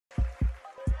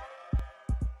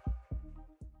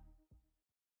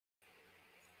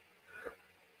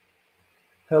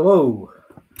Hello,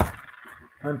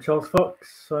 I'm Charles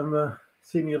Fox. I'm a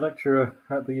senior lecturer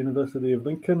at the University of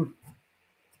Lincoln.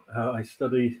 I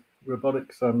study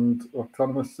robotics and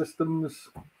autonomous systems,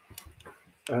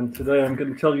 and today I'm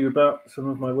going to tell you about some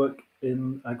of my work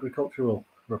in agricultural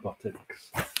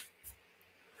robotics.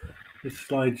 This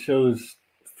slide shows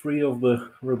 3 of the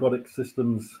robotic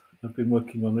systems I've been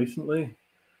working on recently.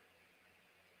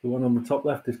 The one on the top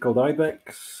left is called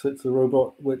Ibex. It's a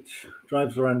robot which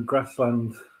drives around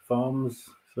grassland farms,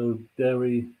 so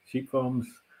dairy sheep farms,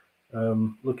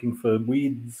 looking for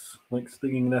weeds like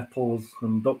stinging nettles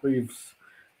and dock leaves,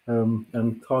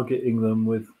 and targeting them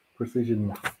with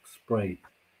precision spray.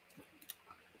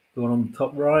 The one on the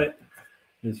top right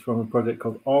is from a project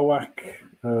called ARWAC.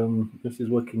 This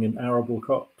is working in arable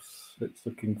crops. It's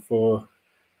looking for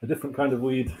a different kind of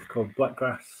weed called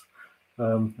blackgrass,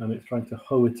 and it's trying to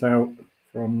hoe it out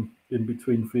from in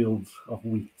between fields of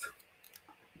wheat.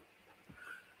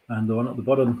 And the one at the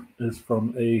bottom is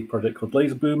from a project called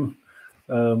LaserBoom.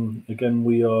 Again,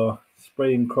 we are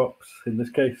spraying crops, in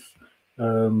this case,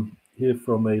 here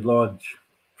from a large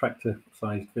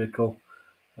tractor-sized vehicle.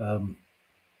 And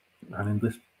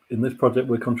in this project,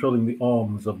 we're controlling the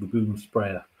arms of the boom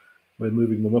sprayer. We're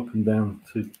moving them up and down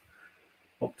to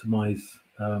optimize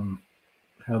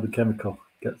how the chemical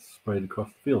gets sprayed across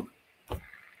the field.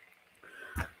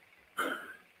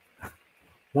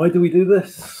 Why do we do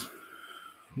this?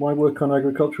 Why work on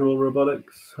agricultural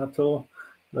robotics at all?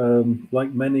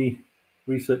 Like many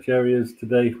research areas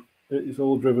today, it is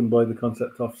all driven by the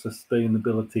concept of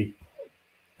sustainability.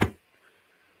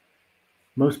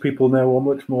 Most people now are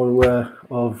much more aware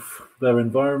of their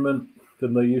environment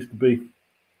than they used to be.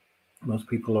 Most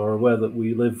people are aware that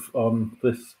we live on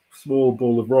this small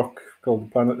ball of rock called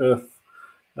the planet Earth.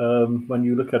 When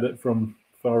you look at it from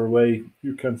far away,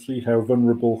 you can see how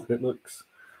vulnerable it looks.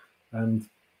 And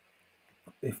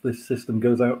if this system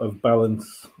goes out of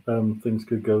balance, things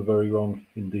could go very wrong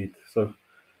indeed. So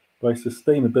by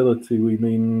sustainability, we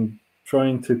mean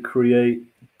trying to create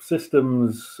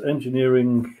systems,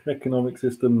 engineering, economic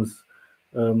systems,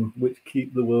 which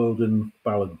keep the world in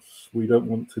balance. We don't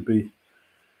want to be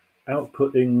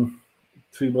outputting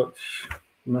too much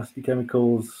nasty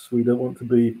chemicals. We don't want to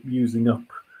be using up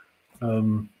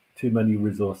too many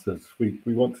resources. We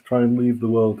want to try and leave the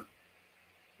world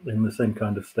in the same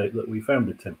kind of state that we found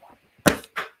it in,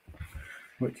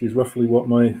 which is roughly what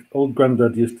my old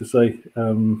granddad used to say.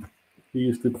 He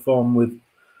used to farm with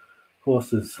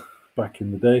horses back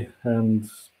in the day, and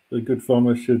a good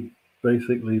farmer should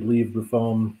basically leave the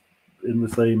farm in the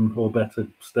same or better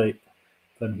state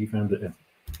than he found it in.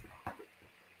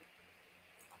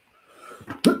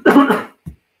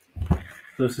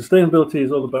 So sustainability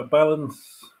is all about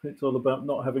balance. It's all about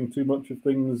not having too much of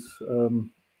things,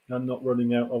 and not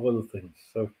running out of other things.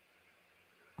 So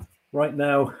right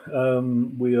now,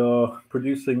 we are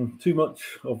producing too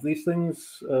much of these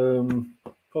things,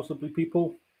 possibly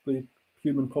people. The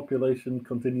human population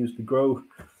continues to grow.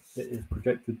 It is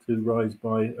projected to rise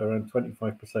by around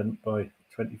 25% by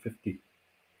 2050.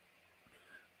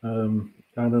 And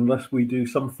unless we do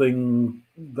something,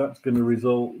 that's going to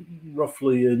result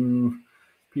roughly in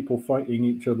people fighting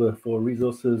each other for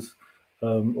resources,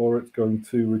 or it's going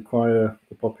to require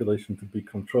the population to be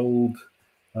controlled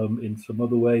in some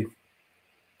other way.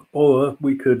 Or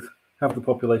we could have the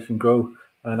population grow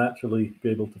and actually be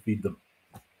able to feed them.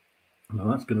 Now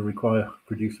that's going to require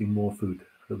producing more food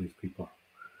for these people.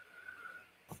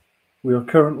 We are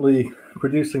currently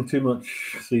producing too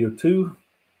much CO2.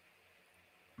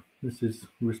 This is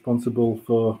responsible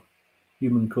for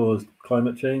human-caused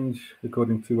climate change,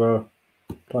 according to our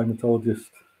climatologist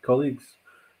colleagues.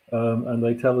 And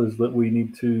they tell us that we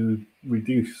need to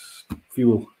reduce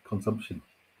fuel consumption.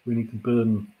 We need to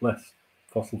burn less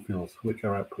fossil fuels, which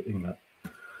are outputting that.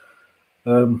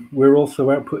 We're also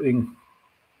outputting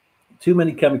too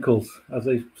many chemicals as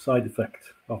a side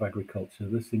effect of agriculture.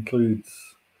 This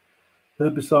includes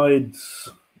herbicides,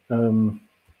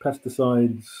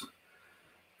 pesticides,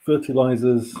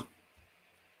 fertilizers.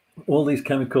 All these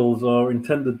chemicals are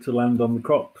intended to land on the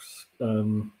crops,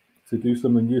 to do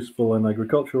something useful and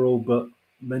agricultural, but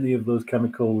many of those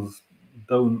chemicals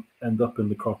don't end up in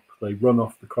the crop. They run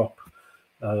off the crop,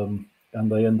 and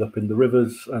they end up in the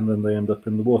rivers, and then they end up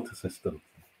in the water system.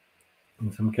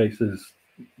 In some cases,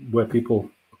 where people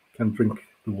can drink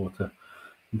the water.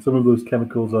 And some of those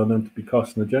chemicals are known to be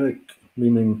carcinogenic,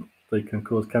 meaning they can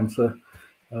cause cancer.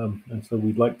 And so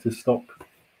we'd like to stop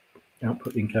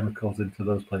outputting chemicals into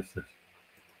those places.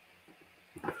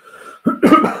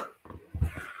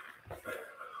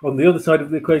 On the other side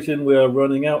of the equation, we are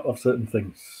running out of certain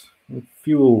things.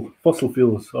 Fossil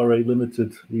fuels are a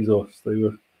limited resource. They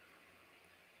were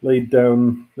laid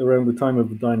down around the time of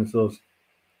the dinosaurs,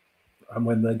 and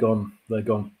when they're gone, they're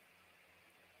gone.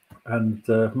 And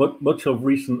much of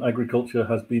recent agriculture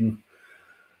has been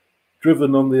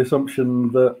driven on the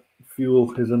assumption that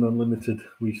fuel is an unlimited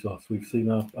resource. We've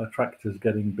seen our tractors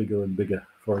getting bigger and bigger,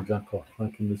 for example,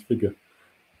 like in this figure.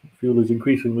 Fuel is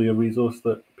increasingly a resource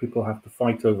that people have to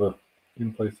fight over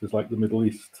in places like the Middle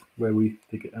East, where we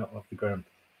dig it out of the ground.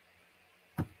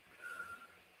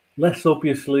 Less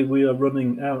obviously, we are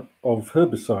running out of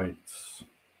herbicides.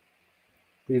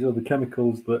 These are the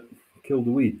chemicals that kill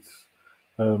the weeds.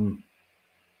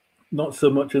 Not so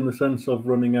much in the sense of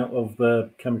running out of their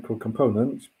chemical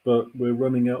components, but we're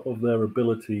running out of their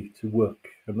ability to work.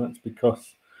 And that's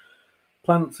because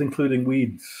plants, including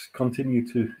weeds, continue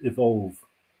to evolve.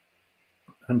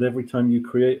 And every time you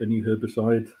create a new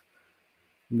herbicide,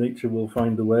 nature will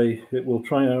find a way. It will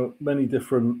try out many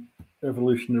different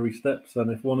evolutionary steps.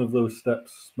 And if one of those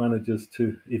steps manages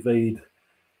to evade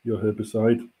your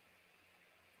herbicide,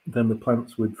 then the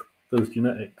plants with those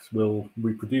genetics will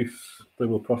reproduce, they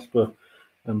will prosper,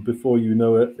 and before you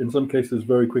know it, in some cases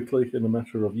very quickly, in a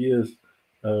matter of years,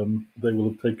 they will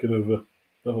have taken over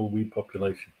the whole weed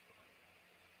population.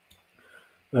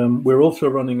 We're also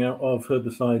running out of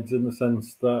herbicides in the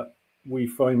sense that we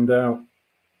find out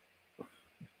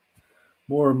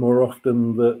more and more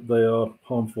often that they are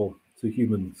harmful to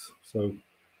humans. So,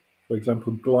 for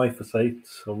example, glyphosate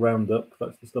or Roundup,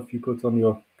 that's the stuff you put on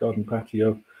your garden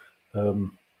patio,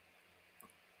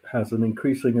 has an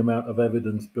increasing amount of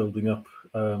evidence building up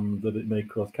that it may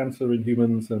cause cancer in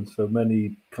humans, and so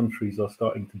many countries are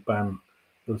starting to ban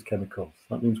those chemicals.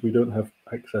 That means we don't have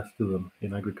access to them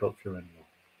in agriculture anymore.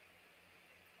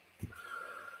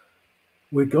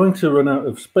 We're going to run out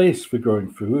of space for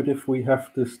growing food if we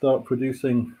have to start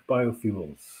producing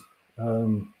biofuels.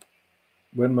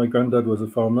 When my granddad was a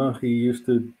farmer, he used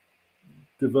to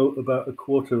devote about a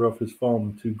quarter of his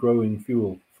farm to growing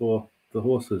fuel for the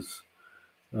horses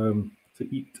to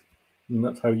eat, and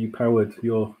that's how you powered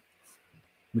your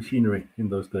machinery in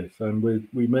those days. And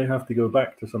we may have to go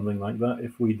back to something like that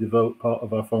if we devote part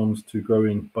of our farms to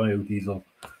growing biodiesel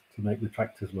to make the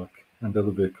tractors work and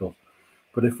other vehicles.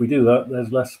 But if we do that,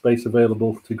 there's less space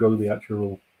available to grow the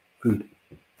actual food.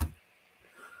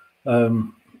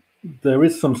 There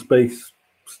is some space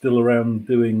still around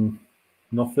doing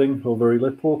nothing or very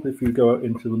little. If you go out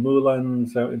into the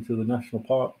moorlands, out into the national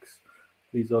parks,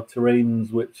 these are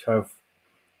terrains which have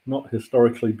not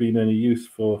historically been any use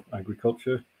for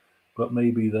agriculture, but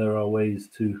maybe there are ways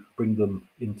to bring them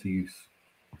into use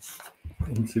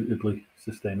in suitably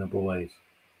sustainable ways.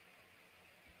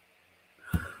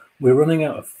 We're running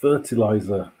out of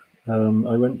fertilizer. I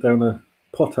went down a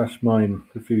potash mine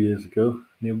a few years ago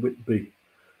near Whitby,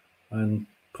 and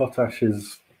potash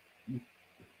is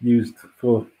used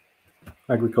for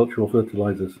agricultural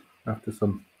fertilizers after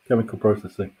some chemical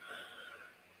processing.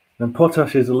 And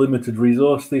potash is a limited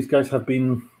resource. These guys have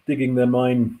been digging their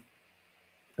mine,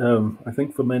 I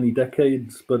think, for many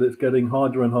decades, but it's getting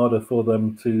harder and harder for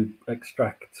them to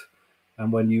extract.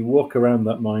 And when you walk around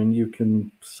that mine, you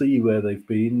can see where they've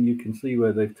been, you can see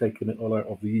where they've taken it all out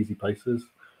of the easy places,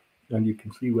 and you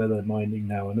can see where they're mining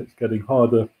now, and it's getting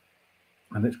harder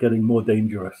and it's getting more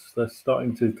dangerous. They're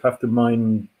starting to have to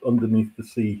mine underneath the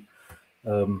sea,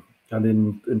 and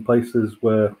in places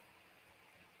where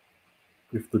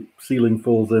if the ceiling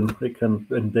falls in, it can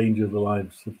endanger the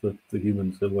lives of the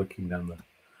humans that are working down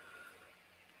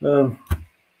there.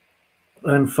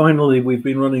 And finally, we've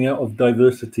been running out of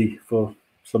diversity for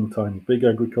some time. Big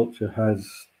agriculture has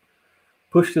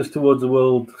pushed us towards a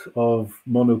world of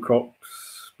monocrops,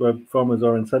 where farmers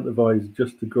are incentivized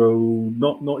just to grow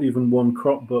not even one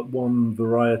crop, but one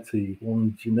variety,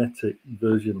 one genetic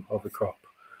version of a crop.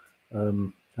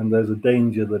 And there's a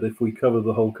danger that if we cover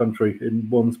the whole country in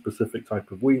one specific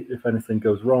type of wheat, if anything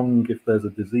goes wrong, if there's a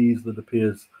disease that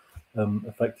appears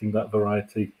affecting that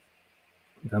variety,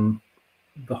 then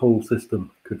the whole system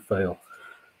could fail.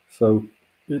 So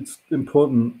it's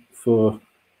important for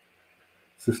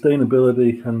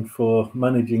sustainability and for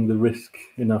managing the risk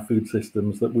in our food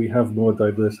systems that we have more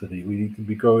diversity. We need to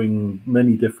be growing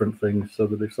many different things so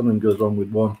that if something goes wrong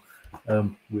with one,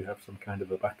 we have some kind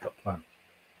of a backup plan.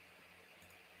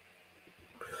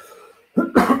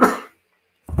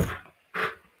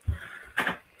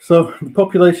 So the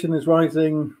population is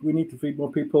rising. We need to feed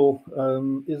more people.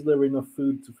 Is there enough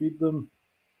food to feed them?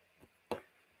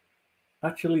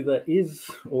 Actually, there is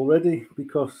already,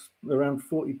 because around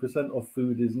 40% of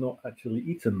food is not actually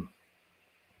eaten.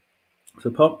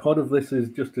 So part of this is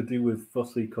just to do with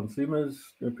fussy consumers,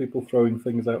 people throwing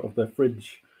things out of their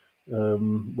fridge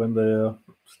when they are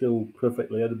still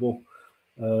perfectly edible.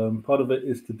 Part of it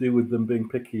is to do with them being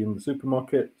picky in the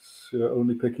supermarkets,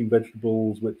 only picking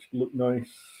vegetables which look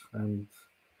nice and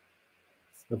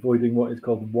avoiding what is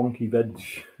called wonky veg,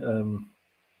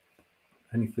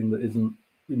 anything that isn't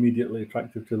immediately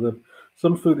attractive to them.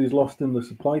 Some food is lost in the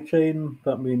supply chain.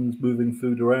 That means moving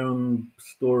food around,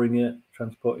 storing it,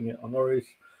 transporting it on lorries.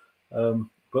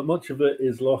 But much of it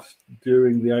is lost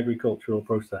during the agricultural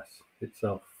process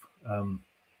itself. And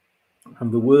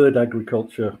the word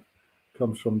agriculture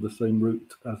comes from the same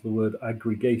root as the word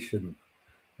aggregation.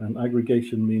 And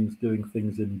aggregation means doing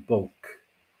things in bulk.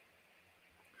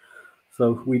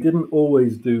 So we didn't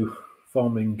always do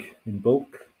farming in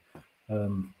bulk.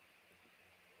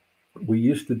 We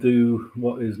used to do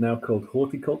what is now called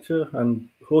horticulture, and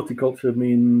horticulture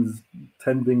means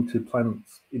tending to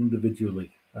plants individually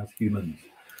as humans.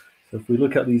 So if we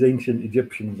look at these ancient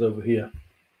Egyptians over here,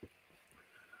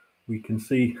 we can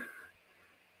see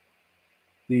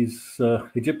these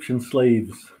Egyptian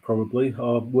slaves probably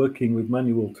are working with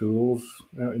manual tools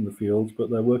out in the fields, but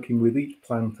they're working with each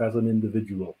plant as an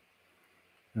individual.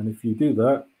 And if you do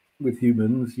that with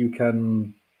humans, you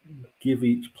can give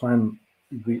each plant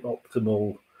the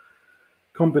optimal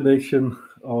combination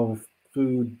of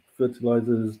food,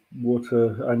 fertilizers,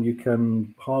 water, and you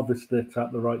can harvest it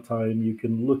at the right time. You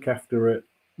can look after it,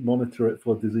 monitor it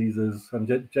for diseases,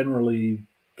 and generally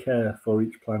care for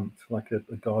each plant like a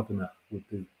gardener would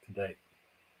do today.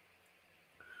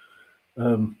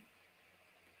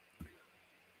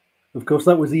 Of course,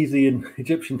 that was easy in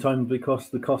Egyptian times because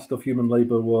the cost of human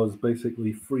labor was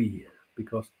basically free,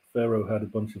 because Pharaoh had a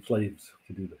bunch of slaves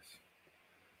to do this.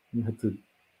 You had to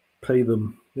pay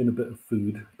them in a bit of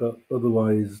food, but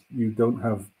otherwise you don't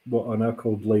have what are now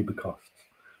called labor costs.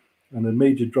 And a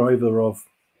major driver of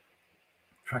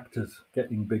tractors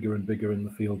getting bigger and bigger in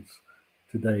the fields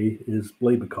today is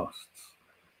labor costs.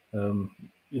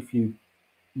 If you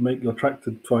make your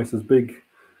tractor twice as big,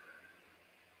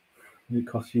 it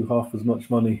costs you half as much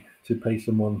money to pay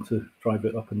someone to drive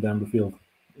it up and down the field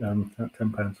at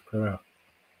 £10 per hour.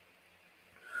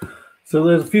 So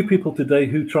there's a few people today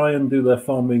who try and do their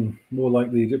farming more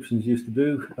like the Egyptians used to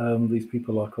do. These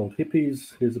people are called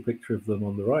hippies. Here's a picture of them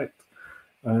on the right.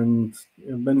 And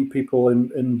many people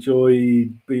enjoy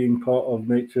being part of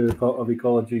nature, part of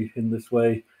ecology in this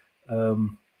way,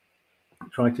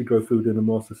 try to grow food in a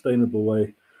more sustainable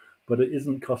way. But it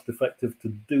isn't cost effective to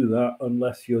do that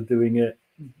unless you're doing it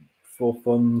for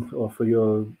fun or for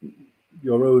your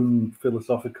own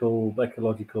philosophical,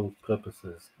 ecological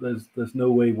purposes. There's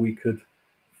no way we could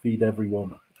feed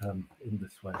everyone in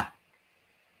this way.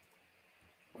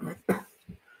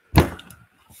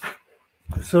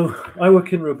 So I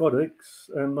work in robotics,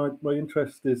 and my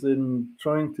interest is in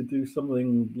trying to do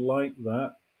something like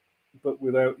that, but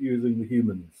without using the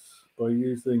humans. By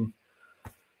using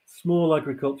small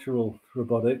agricultural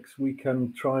robotics, we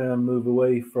can try and move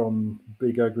away from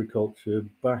big agriculture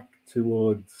back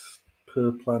towards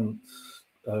per plant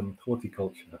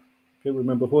horticulture. Okay,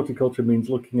 remember, horticulture means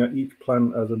looking at each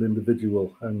plant as an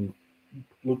individual and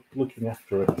looking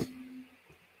after it.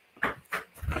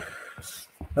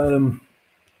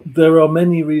 There are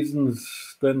many reasons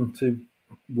then to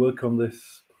work on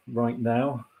this right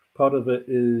now. Part of it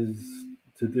is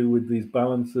to do with these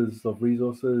balances of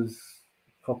resources,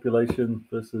 population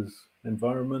versus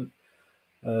environment.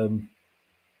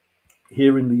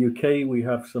 Here in the UK, we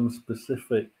have some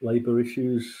specific labour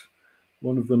issues.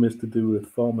 One of them is to do with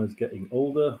farmers getting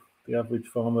older. The average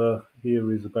farmer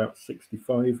here is about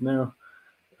 65 now.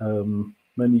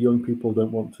 Many young people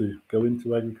don't want to go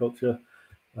into agriculture.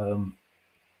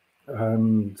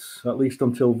 And at least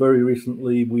until very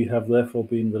recently, we have therefore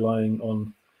been relying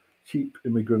on cheap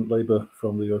immigrant labour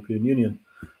from the European Union,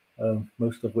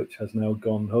 most of which has now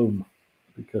gone home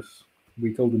because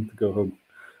we told them to go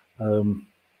home.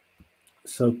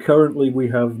 So currently we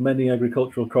have many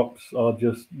agricultural crops are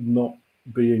just not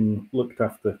being looked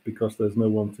after because there's no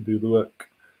one to do the work.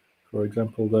 For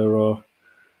example, there are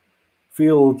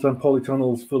fields and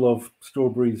polytunnels full of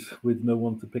strawberries with no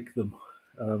one to pick them.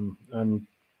 And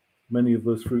many of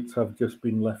those fruits have just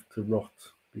been left to rot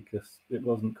because it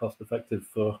wasn't cost effective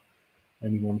for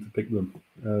anyone to pick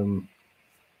them.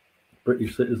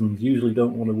 British citizens usually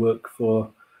don't want to work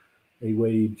for a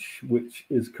wage which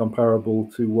is comparable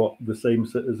to what the same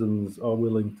citizens are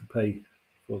willing to pay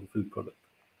for the food product.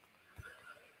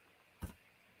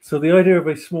 So the idea of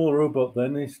a small robot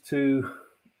then is to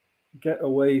get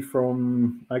away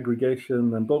from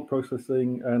aggregation and bulk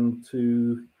processing and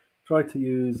to try to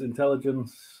use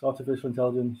intelligence, artificial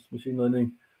intelligence, machine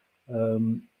learning,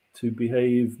 to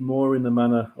behave more in the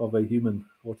manner of a human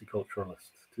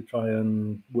horticulturalist, to try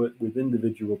and work with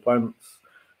individual plants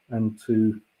and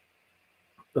to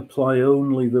apply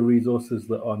only the resources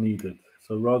that are needed.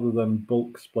 So rather than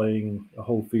bulk spraying a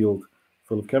whole field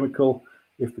full of chemical,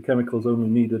 if the chemical is only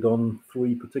needed on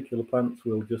 3 particular plants,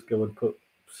 we'll just go and put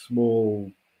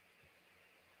small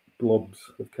blobs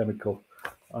of chemical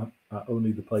at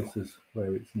only the places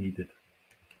where it's needed.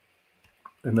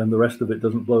 And then the rest of it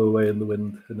doesn't blow away in the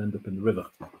wind and end up in the river.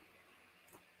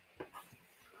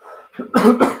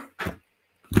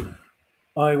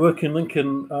 I work in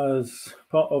Lincoln as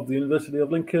part of the University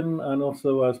of Lincoln and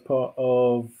also as part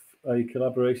of a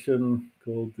collaboration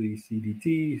called the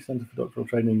CDT, Centre for Doctoral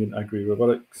Training in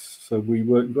Agri-Robotics. So we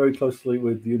work very closely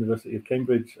with the University of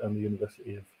Cambridge and the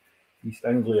University of East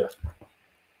Anglia.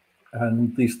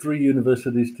 And these 3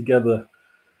 universities together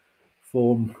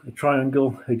form a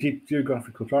triangle, a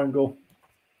geographical triangle,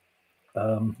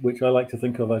 which I like to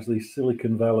think of as the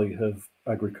Silicon Valley of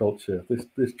agriculture.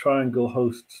 This triangle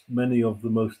hosts many of the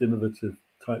most innovative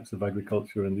types of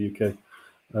agriculture in the UK,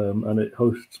 and it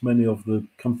hosts many of the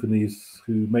companies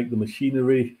who make the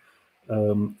machinery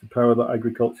to power that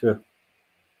agriculture,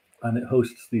 and it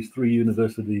hosts these 3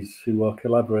 universities who are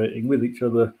collaborating with each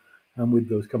other and with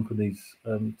those companies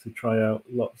to try out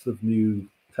lots of new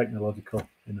technological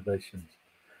innovations.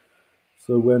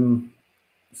 So when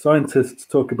scientists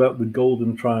talk about the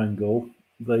Golden Triangle,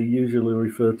 they usually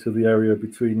refer to the area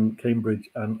between Cambridge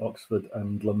and Oxford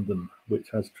and London, which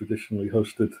has traditionally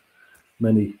hosted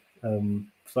many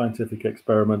scientific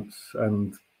experiments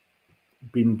and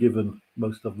been given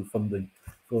most of the funding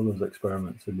for those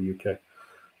experiments in the UK.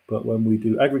 But when we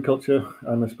do agriculture,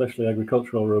 and especially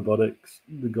agricultural robotics,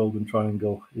 the Golden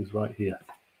Triangle is right here.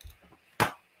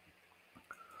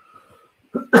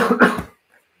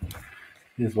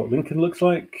 Here's what Lincoln looks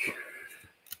like.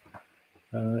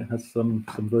 It has some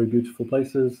very beautiful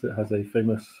places. It has a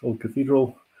famous old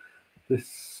cathedral.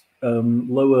 This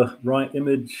lower right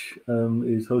image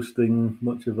is hosting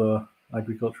much of our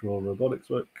agricultural robotics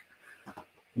work.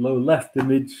 The lower left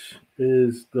image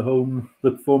is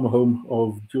the former home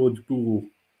of George Boole,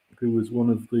 who was one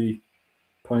of the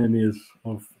pioneers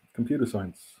of computer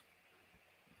science.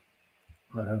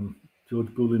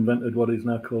 George Boole invented what is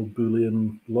now called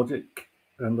Boolean logic,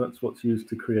 and that's what's used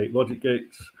to create logic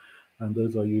gates, and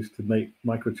those are used to make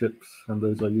microchips, and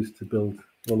those are used to build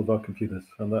all of our computers,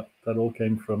 and that all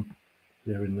came from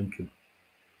here in Lincoln.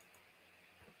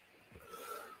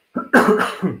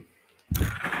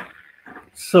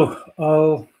 So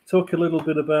I'll talk a little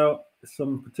bit about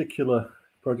some particular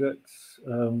projects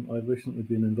I've recently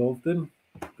been involved in.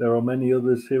 There are many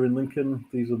others here in Lincoln.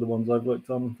 These are the ones I've worked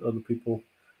on. Other people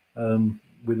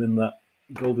within that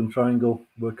Golden Triangle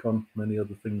work on many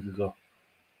other things as well.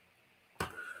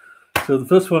 So the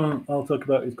first one I'll talk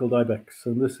about is called Ibex,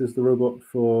 and this is the robot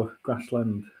for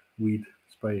grassland weed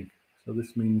spraying. So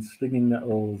this means stinging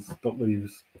nettles, dock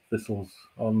leaves, thistles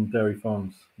on dairy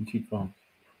farms and sheep farms.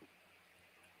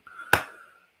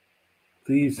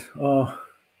 These are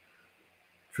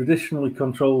traditionally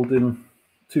controlled in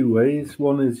 2 ways.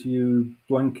 One is you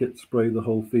blanket spray the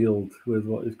whole field with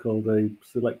what is called a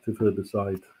selective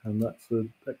herbicide, and that's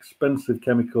an expensive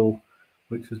chemical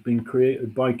which has been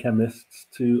created by chemists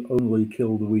to only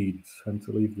kill the weeds and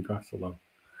to leave the grass alone.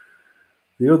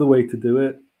 The other way to do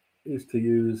it is to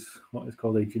use what is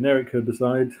called a generic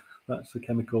herbicide. That's a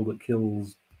chemical that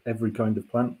kills every kind of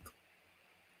plant.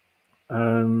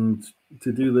 And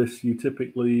to do this, you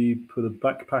typically put a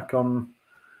backpack on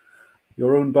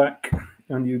your own back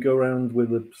and you go around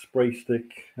with a spray stick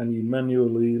and you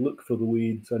manually look for the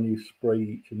weeds and you spray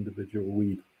each individual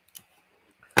weed.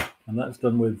 And that's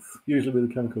done usually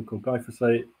with a chemical called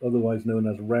glyphosate, otherwise known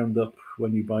as Roundup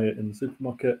when you buy it in the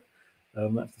supermarket.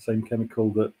 That's the same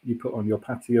chemical that you put on your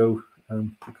patio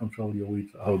to control your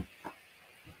weeds at home.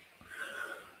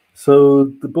 So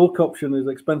the bulk option is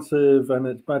expensive and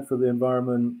it's bad for the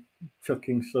environment,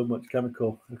 chucking so much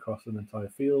chemical across an entire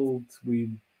field.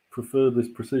 We prefer this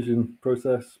precision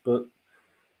process, but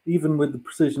even with the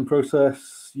precision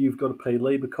process, you've got to pay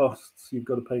labor costs. You've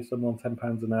got to pay someone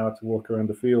 £10 an hour to walk around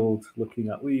a field looking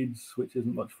at weeds, which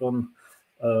isn't much fun.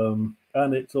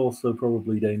 And it's also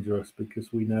probably dangerous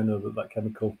because we now know that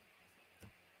chemical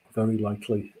very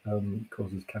likely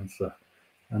causes cancer.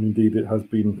 And indeed, it has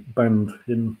been banned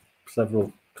in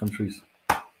several countries.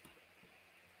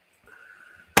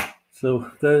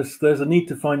 So there's a need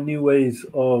to find new ways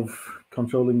of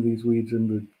controlling these weeds in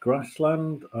the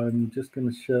grassland. I'm just going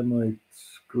to share my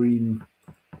screen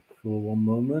for one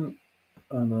moment,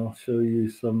 and I'll show you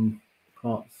some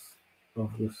parts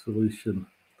of the solution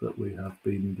that we have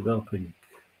been developing.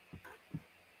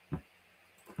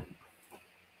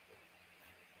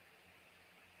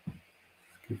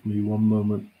 Give me one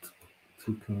moment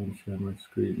to come and share my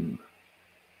screen.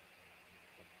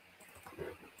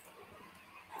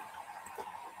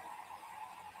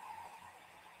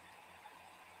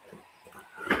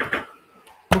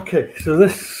 Okay, so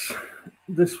this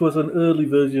was an early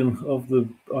version of the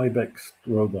Ibex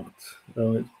robot.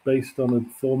 It's based on a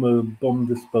former bomb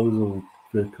disposal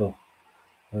vehicle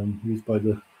used by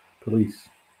the police.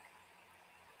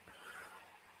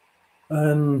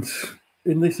 And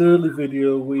in this early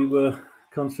video, we were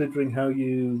considering how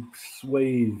you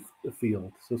swathe a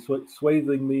field. So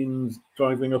swathing means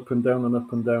driving up and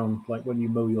down, like when you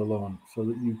mow your lawn, so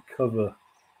that you cover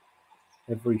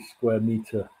every square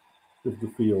meter of the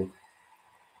field.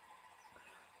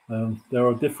 There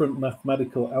are different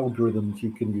mathematical algorithms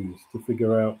you can use to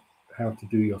figure out how to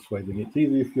do your swathing. It's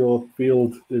easy if your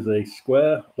field is a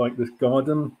square, like this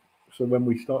garden. So when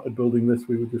we started building this,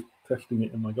 we were just testing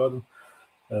it in my garden.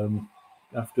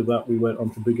 After that, we went on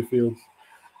to bigger fields.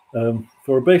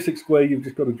 For a basic square, you've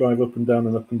just got to drive up and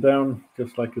down,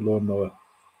 just like a lawnmower,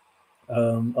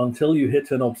 until you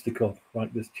hit an obstacle,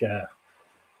 like this chair.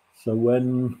 So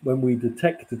when we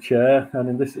detect a chair, and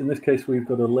in this case, we've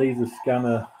got a laser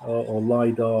scanner or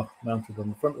LiDAR mounted on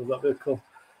the front of that vehicle.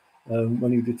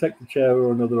 When you detect a chair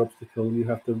or another obstacle, you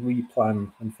have to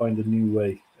replan and find a new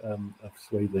way of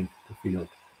swathing the field.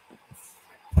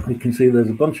 You can see there's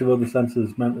a bunch of other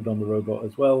sensors mounted on the robot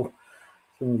as well.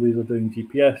 Some of these are doing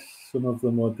GPS, some of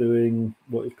them are doing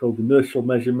what is called inertial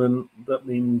measurement. That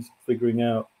means figuring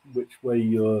out which way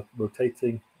you're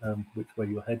rotating, which way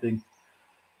you're heading.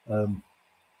 And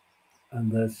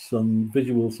there's some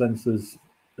visual sensors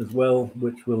as well,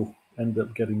 which will end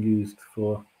up getting used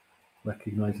for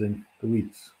recognizing the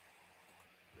weeds.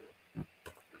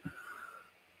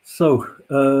 So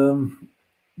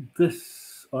this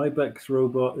Ibex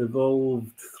robot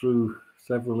evolved through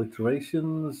several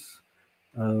iterations.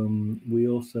 We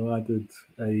also added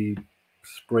a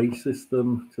spray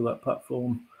system to that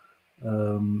platform.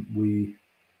 We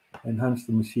enhanced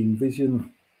the machine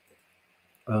vision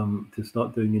to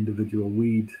start doing individual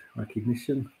weed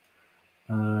recognition.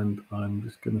 And I'm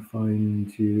just going to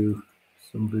find you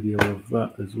some video of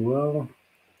that as well.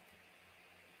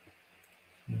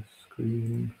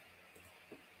 Screen.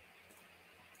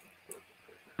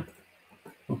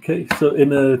 Okay, so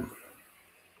in an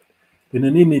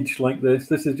image like this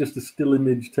is just a still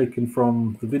image taken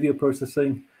from the video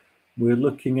processing. We're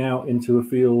looking out into a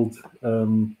field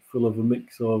full of a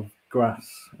mix of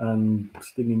grass and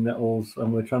stinging nettles,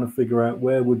 and we're trying to figure out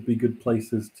where would be good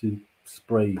places to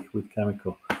spray with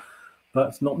chemical.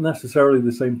 That's not necessarily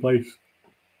the same place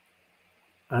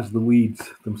as the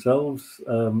weeds themselves.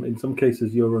 In some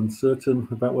cases, you're uncertain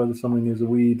about whether something is a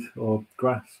weed or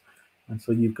grass. And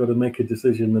so you've got to make a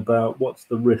decision about what's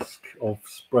the risk of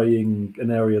spraying an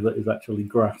area that is actually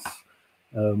grass,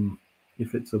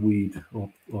 if it's a weed or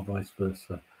vice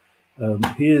versa.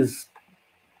 Here's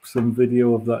some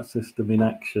video of that system in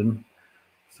action.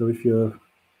 So if you're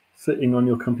sitting on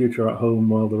your computer at home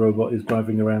while the robot is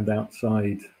driving around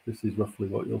outside, this is roughly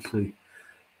what you'll see.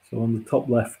 So on the top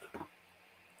left,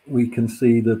 we can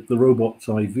see that the robot's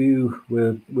eye view,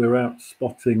 we're out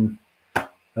spotting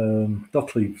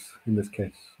dock leaves in this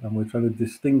case, and we're trying to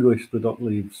distinguish the dock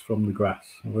leaves from the grass.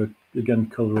 And we're again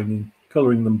coloring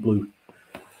them blue.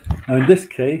 Now in this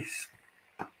case,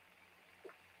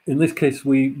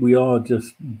 we are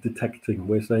just detecting.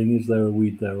 We're saying, is there a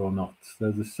weed there or not?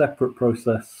 There's a separate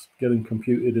process getting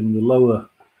computed in the lower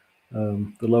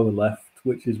left,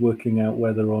 which is working out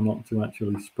whether or not to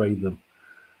actually spray them.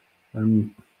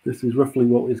 And this is roughly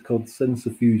what is called sensor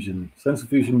fusion. Sensor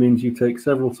fusion means you take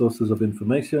several sources of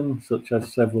information, such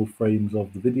as several frames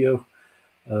of the video,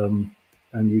 and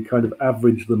you kind of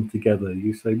average them together.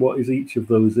 You say, what is each of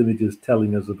those images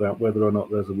telling us about whether or not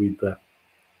there's a weed there?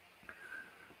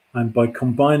 And by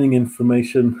combining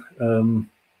information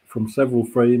from several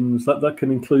frames, that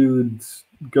can include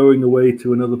going away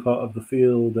to another part of the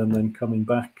field and then coming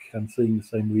back and seeing the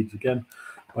same weeds again.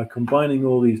 By combining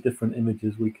all these different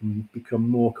images, we can become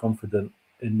more confident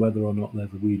in whether or not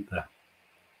there's a weed there.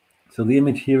 So the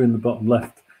image here in the bottom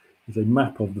left is a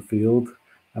map of the field,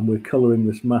 and we're coloring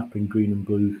this map in green and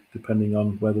blue, depending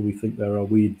on whether we think there are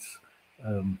weeds,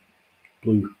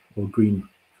 blue or green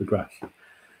for grass.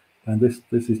 And this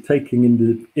is taking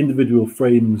individual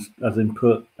frames as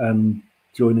input and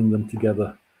joining them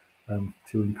together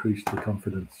to increase the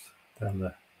confidence down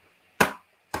there.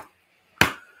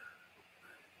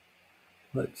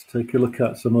 Let's take a look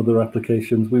at some other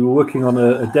applications. We were working on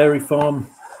a dairy farm.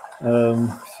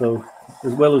 So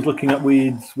as well as looking at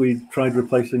weeds, we tried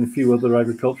replacing a few other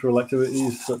agricultural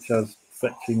activities, such as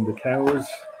fetching the cows.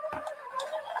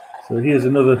 So here's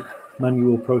another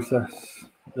manual process.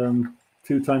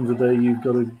 2 times a day you've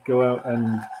got to go out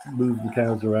and move the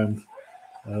cows around.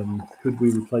 Could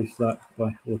we replace that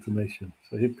by automation?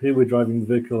 So here we're driving the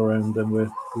vehicle around and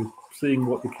we're seeing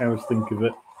what the cows think of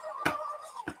it.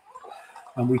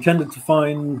 And we tended to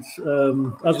find,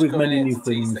 as with many new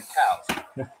things,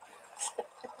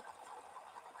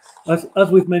 as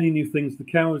with many new things, the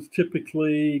cows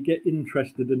typically get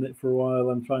interested in it for a while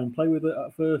and try and play with it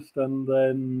at first, and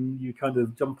then you kind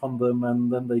of jump on them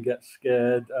and then they get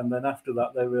scared, and then after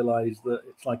that they realize that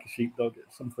it's like a sheepdog.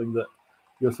 It's something that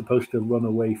you're supposed to run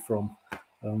away from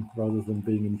rather than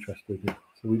being interested in.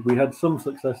 So we had some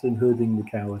success in herding the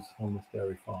cows on this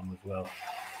dairy farm as well.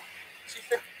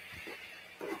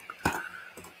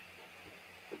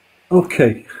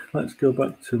 Okay, let's go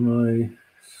back to my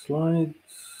slides.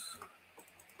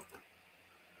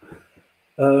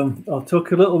 I'll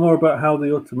talk a little more about how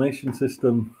the automation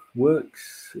system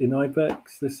works in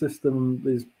Ibex. This system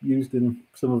is used in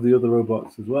some of the other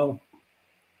robots as well.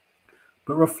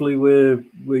 But roughly, we're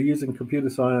using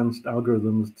computer science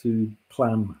algorithms to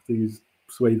plan these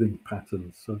swathing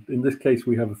patterns. So in this case,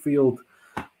 we have a field.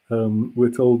 We're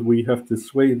told we have to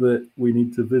swathe it. We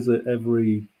need to visit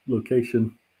every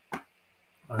location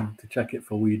to check it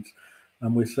for weeds.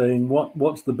 And we're saying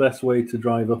what's the best way to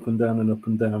drive up and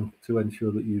down to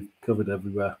ensure that you've covered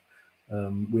everywhere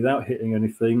without hitting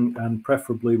anything, and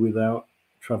preferably without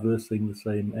traversing the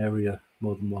same area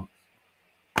more than once.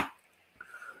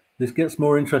 This gets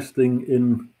more interesting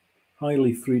in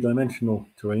highly three-dimensional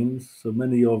terrains. So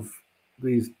many of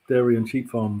these dairy and sheep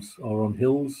farms are on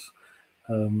hills,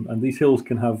 and these hills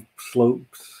can have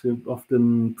slopes,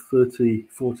 often 30,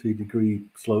 40-degree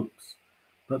slopes.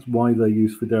 That's why they're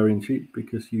used for dairy and sheep,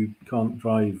 because you can't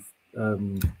drive,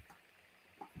 in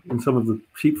some of the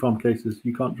sheep farm cases,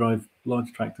 you can't drive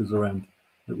large tractors around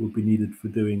that would be needed for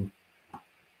doing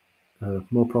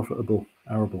more profitable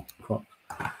arable crops.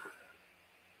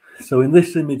 So in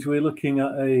this image, we're looking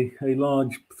at a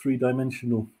large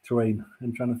three-dimensional terrain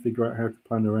and trying to figure out how to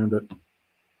plan around it.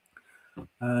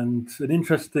 And an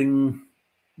interesting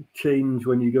change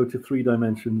when you go to 3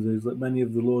 dimensions is that many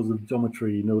of the laws of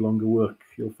geometry no longer work.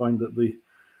 You'll find that the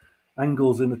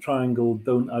angles in a triangle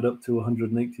don't add up to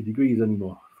 180 degrees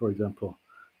anymore, for example.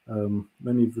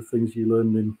 Many of the things you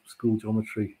learn in school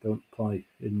geometry don't apply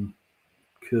in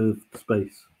curved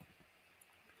space.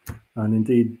 And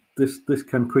indeed, this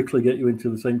can quickly get you into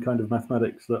the same kind of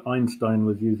mathematics that Einstein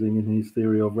was using in his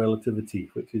theory of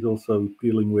relativity, which is also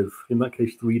dealing with, in that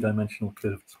case, 3-dimensional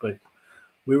curved space.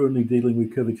 We're only dealing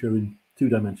with curvature in 2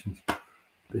 dimensions,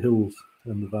 the hills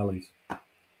and the valleys.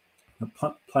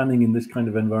 Planning in this kind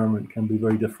of environment can be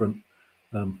very different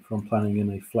from planning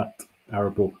in a flat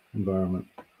arable environment.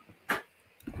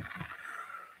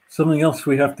 Something else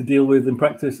we have to deal with in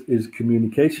practice is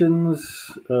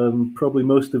communications. Probably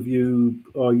most of you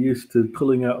are used to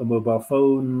pulling out a mobile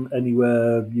phone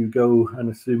anywhere you go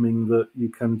and assuming that you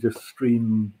can just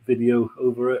stream video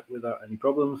over it without any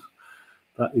problems.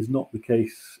 That is not the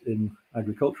case in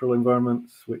agricultural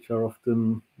environments, which are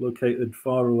often located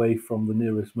far away from the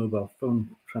nearest mobile phone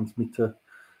transmitter.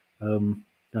 And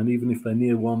even if they're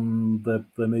near one,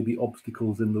 there may be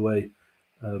obstacles in the way,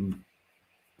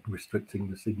 restricting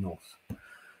the signals.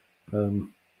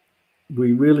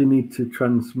 We really need to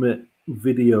transmit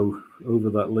video over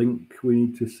that link. We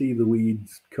need to see the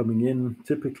weeds coming in.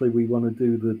 Typically, we want to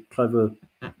do the clever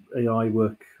AI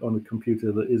work on a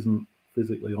computer that isn't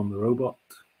physically on the robot.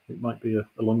 It might be a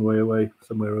long way away,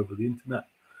 somewhere over the internet.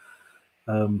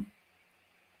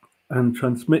 And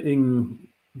transmitting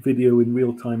video in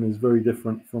real time is very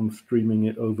different from streaming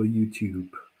it over YouTube.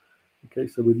 Okay,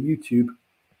 so with YouTube,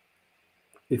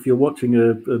 if you're watching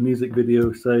a music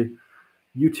video, say,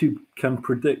 YouTube can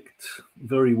predict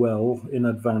very well in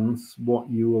advance what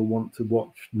you will want to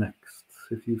watch next.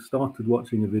 If you've started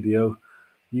watching a video,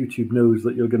 YouTube knows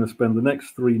that you're going to spend the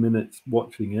next 3 minutes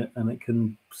watching it, and it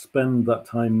can spend that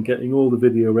time getting all the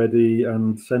video ready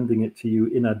and sending it to you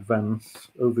in advance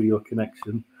over your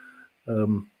connection,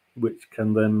 which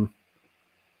can then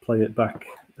play it back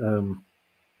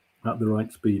at the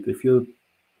right speed. If you're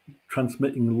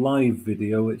transmitting live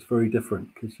video, it's very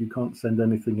different because you can't send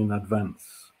anything in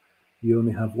advance. You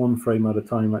only have 1 frame at a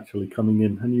time actually coming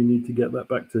in, and you need to get that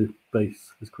back to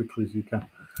base as quickly as you can.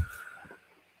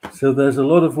 So there's a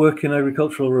lot of work in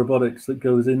agricultural robotics that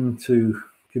goes into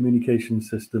communication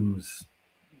systems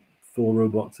for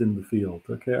robots in the field.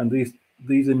 Okay, and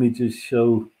these images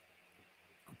show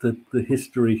the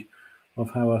history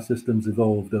of how our systems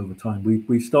evolved over time.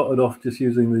 We started off just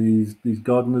using these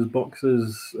gardener's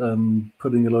boxes,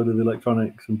 putting a load of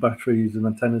electronics and batteries and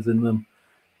antennas in them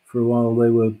For a while, they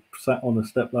were sat on a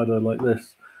stepladder like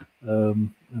this.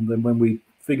 And then when we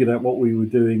figured out what we were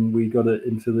doing, we got it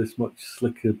into this much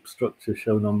slicker structure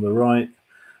shown on the right.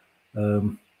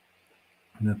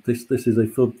 This is a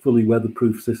fully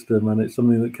weatherproof system, and it's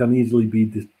something that can easily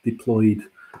be deployed,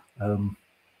 in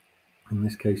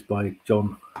this case by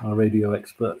John, our radio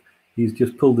expert. He's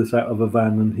just pulled this out of a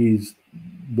van and he's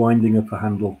winding up a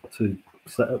handle to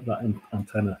set up that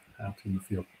antenna out in the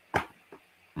field.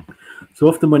 So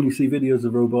often when you see videos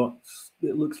of robots,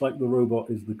 it looks like the robot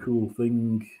is the cool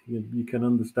thing. You can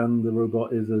understand the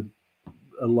robot is a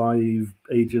live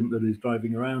agent that is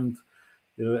driving around.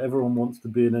 Everyone wants to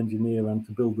be an engineer and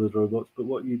to build those robots, but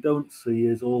what you don't see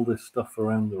is all this stuff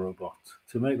around the robot.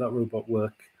 To make that robot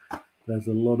work, there's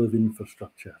a lot of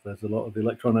infrastructure. There's a lot of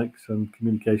electronics and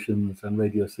communications and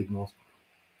radio signals.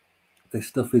 This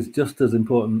stuff is just as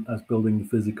important as building the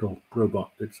physical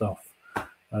robot itself.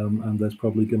 And there's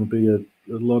probably going to be a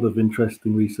lot of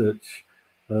interesting research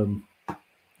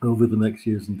over the next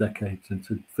years and decades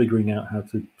into figuring out how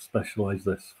to specialize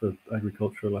this for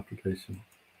agricultural application.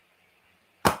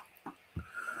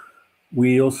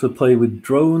 We also play with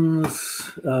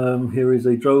drones. Here is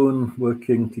a drone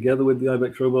working together with the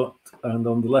IBEX robot, and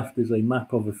on the left is a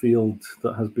map of a field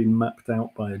that has been mapped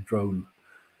out by a drone.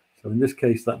 So in this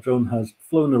case, that drone has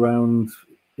flown around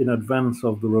in advance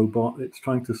of the robot. It's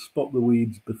trying to spot the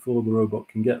weeds before the robot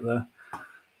can get there.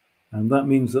 And that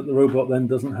means that the robot then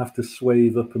doesn't have to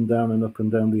swathe up and down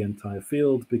the entire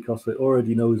field, because it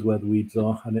already knows where the weeds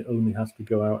are and it only has to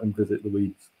go out and visit the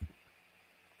weeds.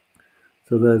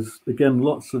 So there's, again,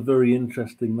 lots of very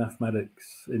interesting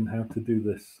mathematics in how to do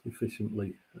this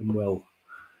efficiently and well.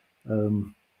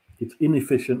 It's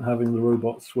inefficient having the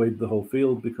robot swathe the whole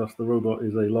field, because the robot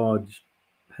is a large,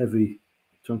 heavy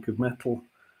chunk of metal,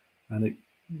 and it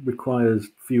requires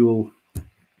fuel,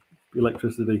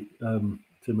 electricity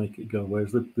to make it go,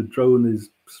 whereas the drone is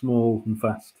small and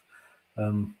fast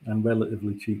and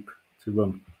relatively cheap to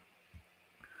run.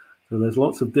 So there's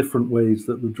lots of different ways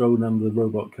that the drone and the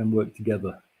robot can work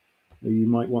together. You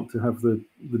might want to have the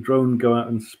drone go out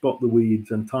and spot the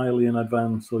weeds entirely in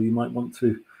advance, or you might want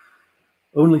to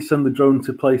only send the drone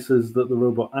to places that the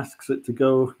robot asks it to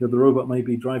go. The robot may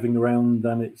be driving around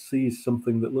and it sees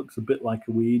something that looks a bit like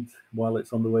a weed while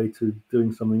it's on the way to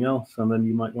doing something else, and then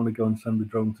you might want to go and send the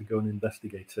drone to go and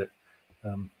investigate it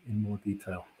in more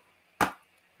detail.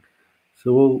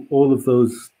 So all of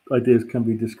those ideas can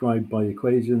be described by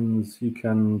equations. You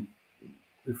can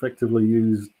effectively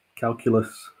use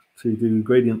calculus to do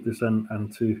gradient descent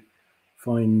and to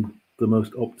find the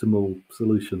most optimal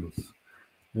solutions.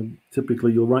 And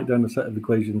typically, you'll write down a set of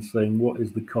equations saying what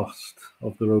is the cost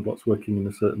of the robots working in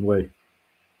a certain way.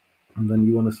 And then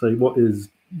you want to say what is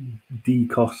d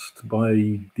cost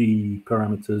by d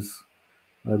parameters.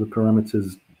 The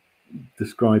parameters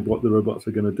describe what the robots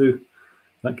are going to do.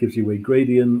 That gives you a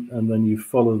gradient, and then you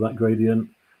follow that gradient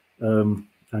and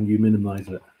you minimize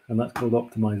it. And that's called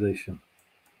optimization.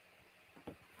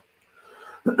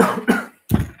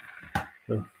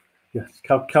 So, yes,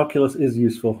 calculus is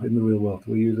useful in the real world.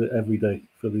 We use it every day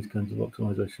for these kinds of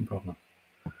optimization problems.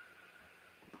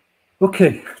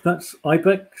 Okay, that's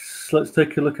IBEX. Let's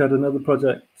take a look at another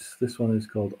project. This one is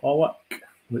called AWAC,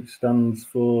 which stands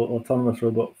for Autonomous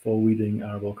Robot for Weeding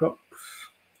Arable Crops.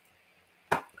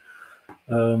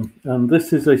 And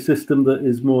this is a system that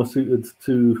is more suited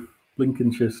to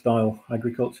Lincolnshire style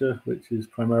agriculture, which is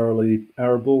primarily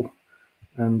arable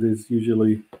and is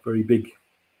usually very big.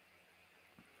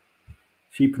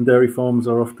 Sheep and dairy farms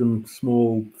are often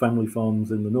small family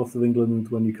farms in the north of England.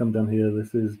 When you come down here,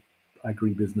 this is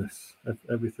agribusiness.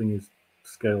 Everything is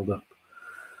scaled up.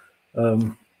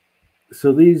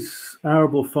 So these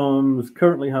arable farms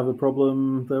currently have a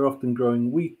problem. They're often growing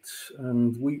wheat,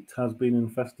 and wheat has been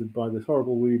infested by this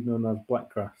horrible weed known as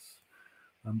blackgrass.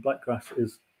 And blackgrass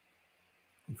is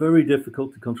very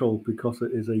difficult to control because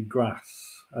it is a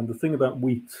grass. And the thing about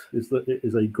wheat is that it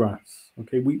is a grass.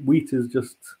 Okay, wheat is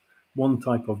just one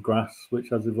type of grass which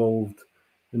has evolved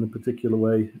in a particular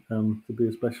way to be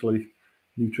especially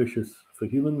nutritious for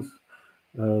humans.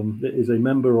 It is a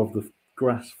member of the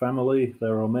grass family.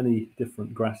 There are many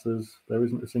different grasses. There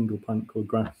isn't a single plant called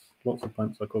grass. Lots of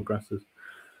plants are called grasses.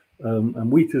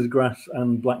 And wheat is grass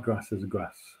and blackgrass is a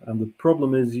grass. And the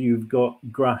problem is you've got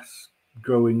grass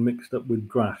growing mixed up with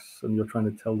grass, and you're trying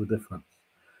to tell the difference.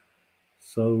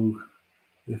 So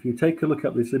if you take a look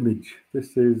at this image,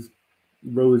 this is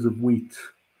rows of wheat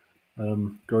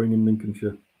growing in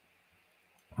Lincolnshire.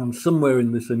 And somewhere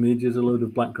in this image is a load of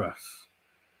blackgrass.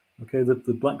 Okay, the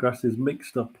blackgrass is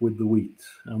mixed up with the wheat,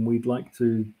 and we'd like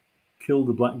to kill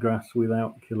the blackgrass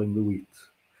without killing the wheat.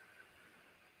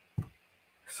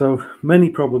 So many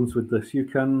problems with this. You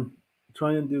can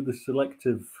try and do the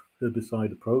selective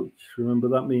herbicide approach. Remember,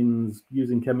 that means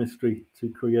using chemistry to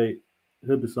create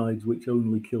herbicides which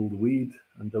only kill the weed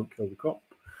and don't kill the crop.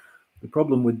 The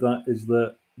problem with that is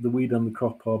that the weed and the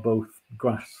crop are both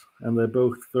grass, and they're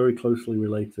both very closely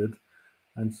related.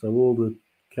 And so all the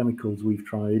chemicals we've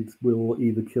tried will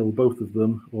either kill both of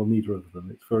them or neither of them.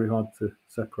 It's very hard to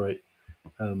separate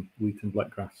wheat and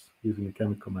blackgrass using a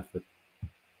chemical method.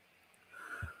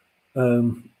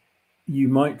 You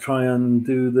might try and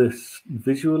do this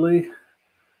visually.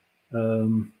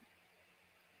 That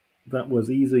was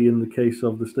easy in the case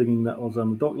of the stinging nettles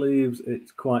and the dock leaves.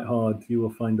 It's quite hard, you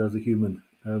will find, as a human,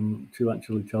 to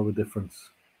actually tell the difference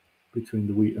between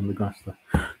the wheat and the grass there.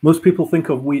 Most people think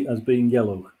of wheat as being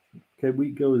yellow. Okay,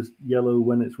 wheat goes yellow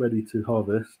when it's ready to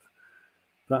harvest.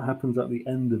 That happens at the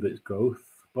end of its growth.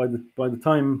 By the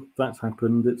time that's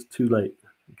happened, it's too late.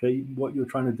 Okay, what you're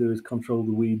trying to do is control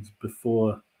the weeds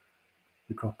before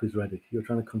the crop is ready. You're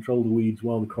trying to control the weeds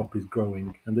while the crop is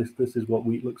growing, and this is what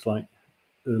wheat looks like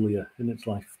earlier in its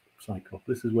life cycle.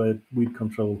 This is where weed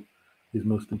control is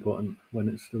most important, when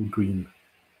it's still green.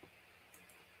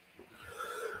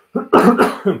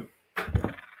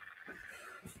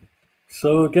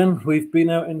 So again, we've been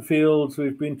out in fields,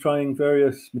 we've been trying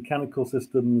various mechanical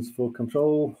systems for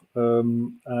control,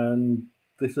 and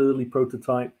this early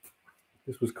prototype,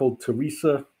 this was called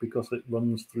Teresa because it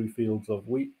runs through fields of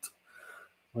wheat,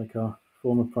 like our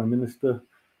former Prime Minister.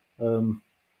 The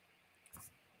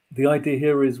idea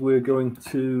here is we're going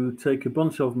to take a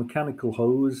bunch of mechanical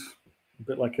hose, a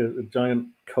bit like a giant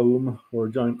comb or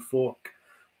a giant fork,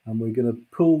 and we're going to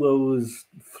pull those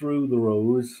through the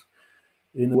rows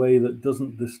in a way that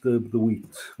doesn't disturb the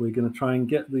wheat. We're going to try and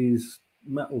get these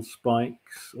metal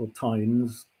spikes or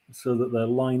tines so that they're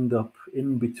lined up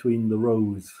in between the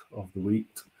rows of the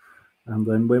wheat. And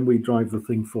then when we drive the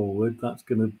thing forward, that's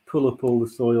going to pull up all the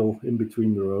soil in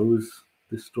between the rows,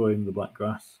 destroying the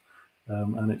blackgrass,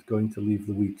 and it's going to leave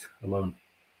the wheat alone.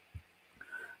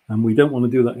 And we don't want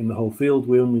to do that in the whole field.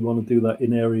 We only want to do that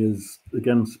in areas,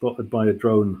 again, spotted by a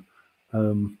drone,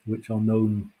 which are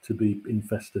known to be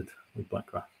infested with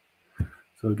blackgrass.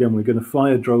 So again, we're going to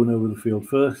fly a drone over the field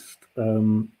first.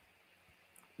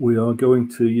 We are going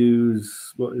to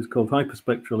use what is called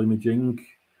hyperspectral imaging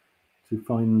to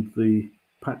find the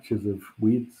patches of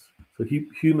weeds. So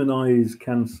human eyes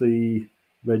can see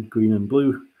red, green, and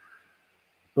blue.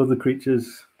 Other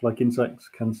creatures, like insects,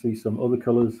 can see some other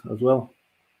colors as well.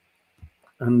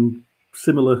 And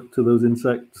similar to those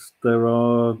insects, there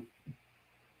are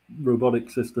robotic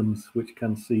systems which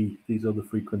can see these other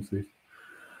frequencies.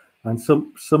 And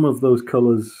some of those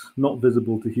colors, not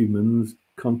visible to humans,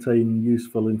 contain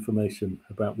useful information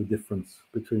about the difference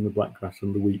between the blackgrass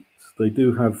and the wheat. They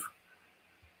do have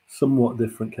somewhat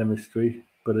different chemistry,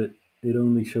 but it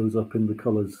only shows up in the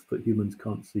colors that humans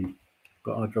can't see,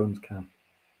 but our drones can.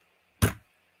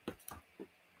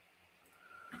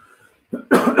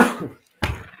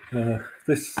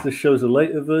 This shows a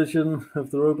later version of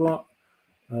the robot.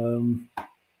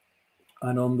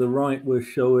 And on the right, we're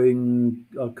showing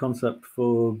our concept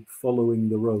for following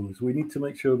the rows. We need to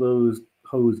make sure those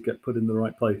hose get put in the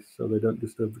right place so they don't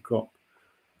disturb the crop.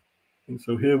 And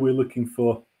so here we're looking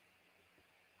for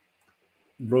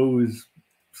rows,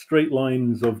 straight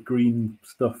lines of green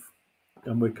stuff,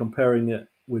 and we're comparing it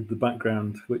with the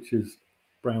background, which is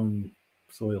brown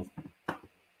soil.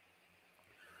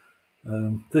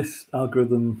 This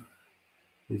algorithm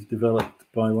is developed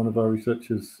by one of our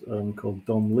researchers called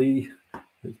Don Lee.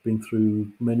 It's been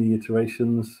through many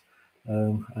iterations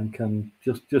and can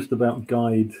just about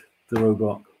guide the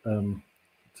robot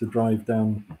to drive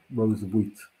down rows of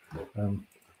wheat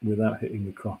without hitting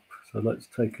the crop. So let's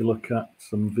take a look at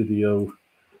some video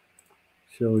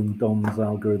showing Don's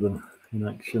algorithm in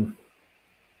action.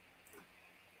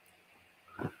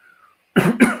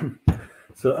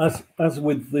 So as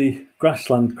with the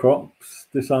grassland crops,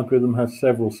 this algorithm has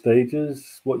several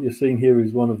stages. What you're seeing here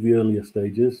is one of the earlier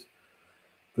stages.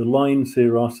 The lines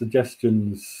here are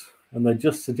suggestions, and they're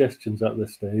just suggestions at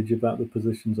this stage about the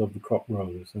positions of the crop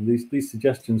rows. And these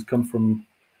suggestions come from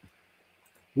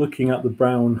looking at the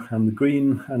brown and the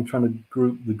green and trying to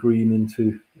group the green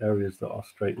into areas that are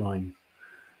straight lines.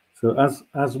 So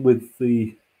as with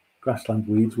the grassland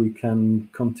weeds, we can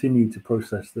continue to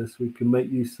process this. We can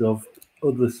make use of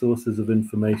other sources of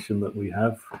information that we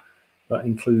have. That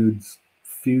includes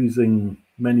fusing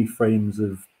many frames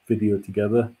of video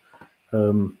together.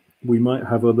 We might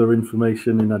have other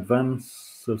information in advance.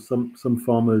 So some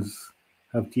farmers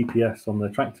have GPS on their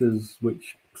tractors,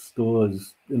 which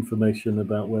stores information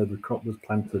about where the crop was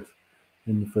planted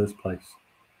in the first place.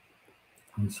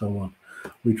 and so on.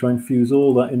 We try and fuse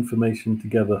all that information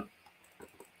together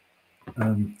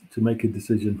to make a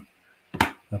decision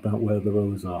about where the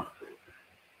rows are.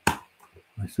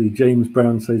 I see James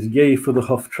Brown says, yay for the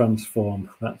Hough transform.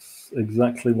 That's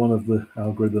exactly one of the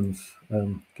algorithms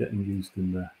getting used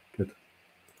in there. Good.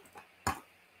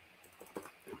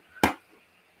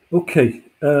 Okay.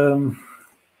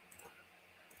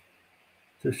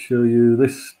 Just show you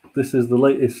this. This is the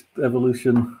latest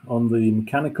evolution on the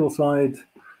mechanical side.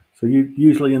 So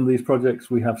usually in these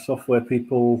projects, we have software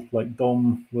people like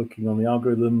Dom working on the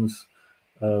algorithms.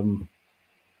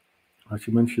 I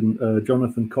should mention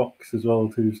Jonathan Cox as well,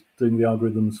 who's doing the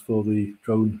algorithms for the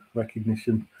drone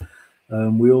recognition.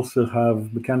 We also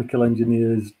have mechanical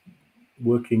engineers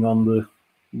working on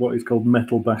what is called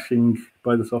metal bashing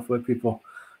by the software people,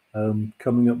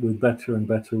 coming up with better and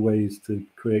better ways to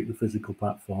create the physical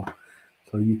platform.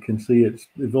 So you can see it's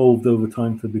evolved over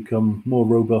time to become more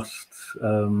robust.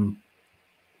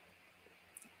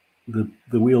 The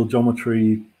wheel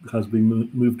geometry has been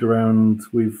moved around.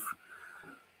 We've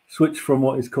switched from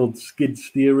what is called skid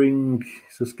steering.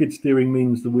 So skid steering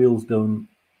means the wheels don't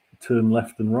turn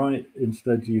left and right.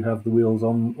 Instead, you have the wheels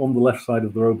on the left side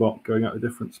of the robot going at a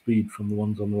different speed from the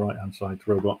ones on the right-hand side of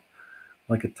the robot,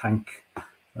 like a tank.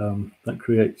 That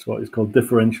creates what is called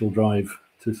differential drive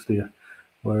to steer.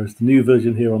 Whereas the new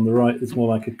version here on the right is more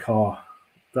like a car.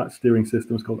 That steering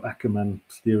system is called Ackermann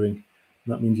steering.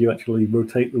 That means you actually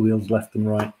rotate the wheels left and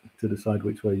right to decide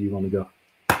which way you want to go.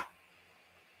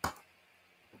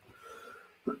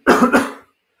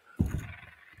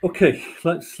 Okay,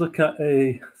 let's look at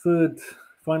a third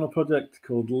final project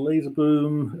called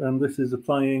LaserBoom, and this is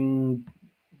applying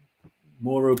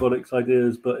more robotics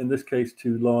ideas, but in this case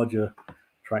to larger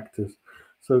tractors.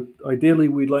 So ideally,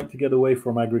 we'd like to get away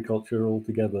from agriculture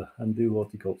altogether and do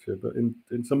horticulture, but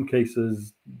in some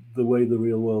cases, the way the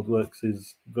real world works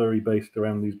is very based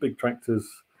around these big tractors.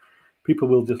 People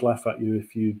will just laugh at you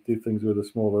if you do things with a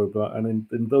small robot, and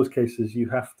in those cases, you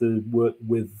have to work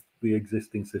with the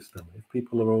existing system. If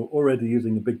people are already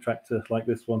using a big tractor like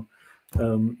this one,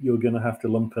 you're going to have to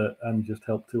lump it and just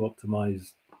help to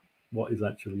optimize what is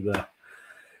actually there.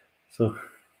 So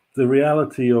the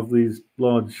reality of these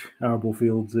large arable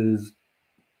fields is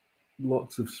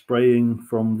lots of spraying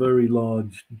from very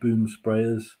large boom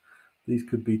sprayers. These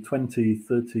could be 20,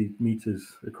 30 meters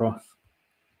across,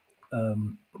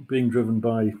 being driven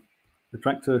by a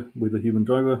tractor with a human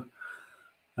driver.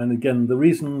 And again, the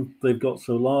reason they've got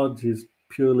so large is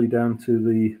purely down to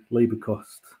the labor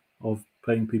cost of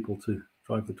paying people to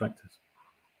drive the tractors.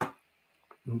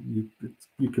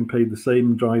 You can pay the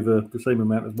same driver the same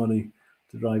amount of money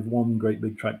to drive one great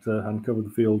big tractor and cover the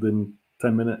field in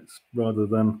 10 minutes rather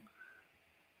than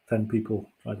 10 people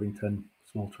driving 10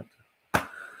 small tractors.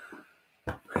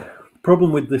 The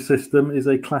problem with this system is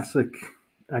a classic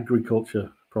agriculture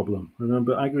problem.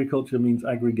 Remember, agriculture means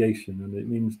aggregation, and it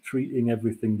means treating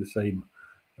everything the same.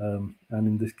 And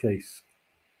in this case,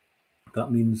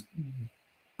 that means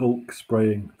bulk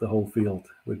spraying the whole field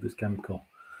with this chemical.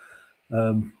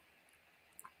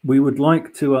 We would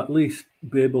like to at least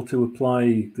be able to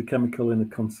apply the chemical in a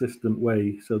consistent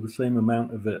way, so the same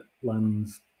amount of it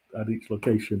lands at each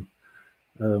location.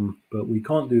 But we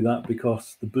can't do that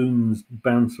because the booms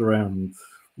bounce around.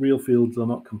 Real fields are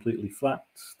not completely flat.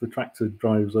 The tractor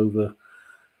drives over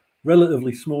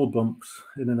relatively small bumps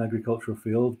in an agricultural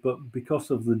field, but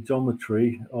because of the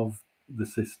geometry of the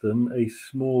system, a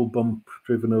small bump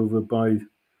driven over by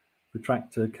the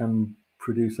tractor can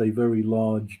produce a very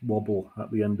large wobble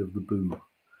at the end of the boom.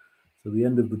 So the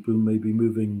end of the boom may be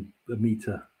moving a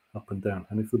meter up and down.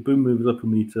 And if the boom moves up a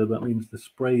meter, that means the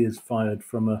spray is fired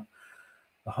from a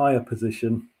higher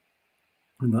position,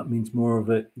 and that means more of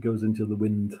it goes into the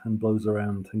wind and blows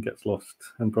around and gets lost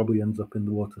and probably ends up in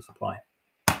the water supply.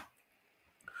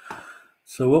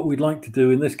 So what we'd like to do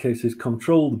in this case is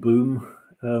control the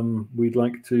boom. We'd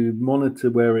like to monitor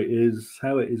where it is,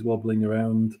 how it is wobbling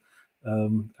around,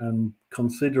 and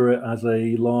consider it as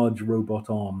a large robot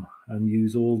arm and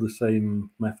use all the same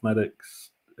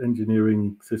mathematics,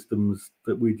 engineering systems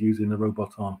that we'd use in a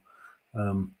robot arm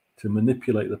to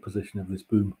manipulate the position of this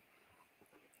boom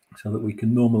so that we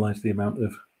can normalize the amount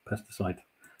of pesticide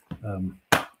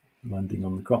landing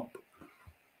on the crop.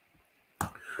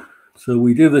 So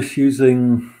we do this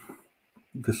using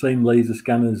the same laser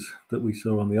scanners that we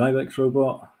saw on the IBEX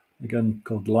robot, again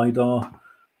called LiDAR,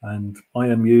 and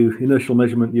IMU, inertial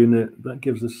measurement unit. That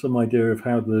gives us some idea of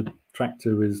how the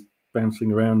tractor is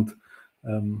bouncing around,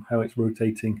 how it's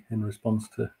rotating in response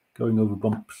to going over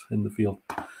bumps in the field.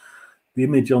 The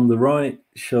image on the right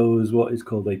shows what is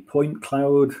called a point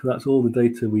cloud. That's all the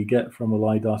data we get from a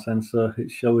LiDAR sensor.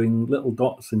 It's showing little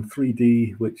dots in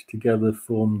 3D, which together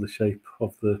form the shape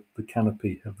of the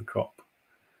canopy of the crop.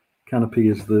 Canopy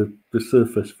is the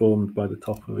surface formed by the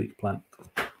top of each plant.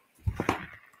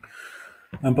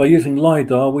 And by using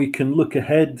LiDAR, we can look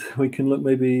ahead. We can look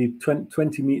maybe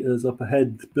 20 meters up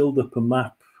ahead, build up a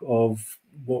map of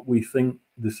what we think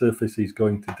the surface is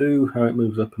going to do, how it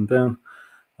moves up and down.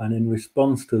 And in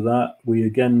response to that, we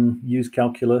again use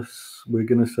calculus. We're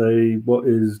going to say what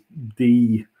is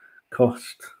D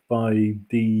cost by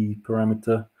D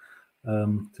parameter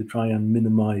to try and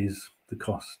minimize the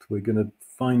cost. We're going to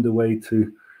find a way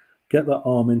to get that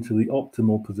arm into the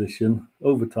optimal position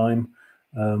over time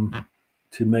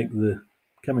to make the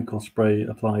chemical spray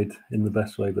applied in the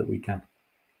best way that we can.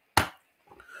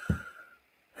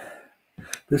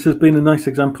 This has been a nice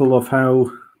example of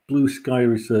how blue sky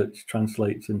research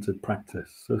translates into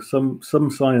practice. So some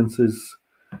science is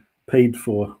paid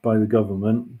for by the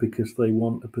government because they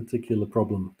want a particular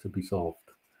problem to be solved.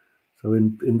 So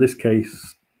in this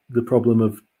case, the problem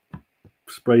of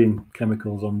spraying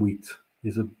chemicals on wheat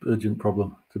is an urgent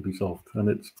problem to be solved. And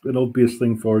it's an obvious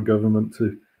thing for a government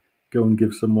to go and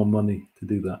give someone money to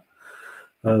do that.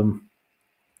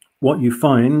 What you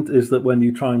find is that when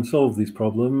you try and solve these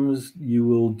problems, you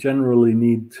will generally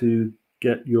need to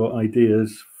get your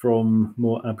ideas from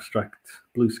more abstract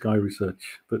blue sky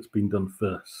research that's been done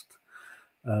first.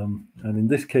 And in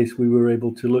this case, we were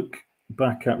able to look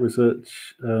back at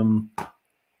research from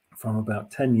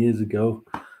about 10 years ago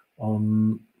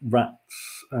on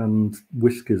rats and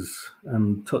whiskers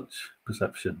and touch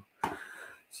perception.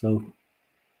 So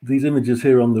these images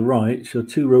here on the right show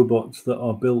two robots that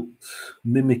are built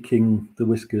mimicking the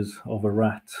whiskers of a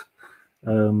rat.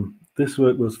 This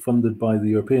work was funded by the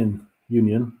European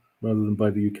Union rather than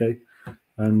by the UK.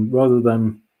 And rather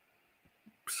than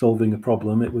solving a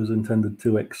problem, it was intended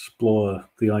to explore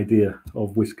the idea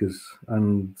of whiskers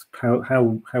and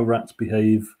how rats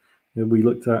behave. You know, we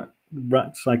looked at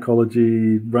rat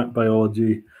psychology, rat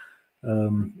biology,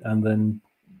 and then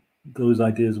those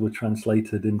ideas were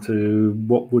translated into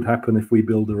what would happen if we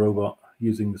build a robot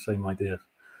using the same ideas.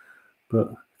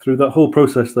 But through that whole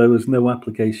process, there was no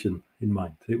application in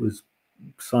mind. It was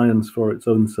science for its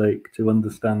own sake, to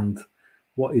understand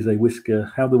what is a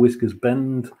whisker, how the whiskers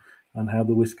bend, and how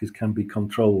the whiskers can be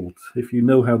controlled. If you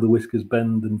know how the whiskers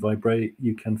bend and vibrate,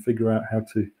 you can figure out how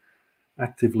to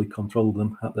actively control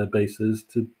them at their bases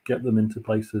to get them into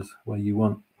places where you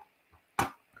want.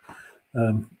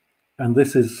 And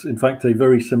this is, in fact, a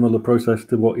very similar process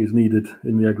to what is needed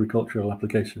in the agricultural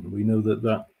application. We know that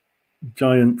that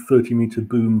giant 30-meter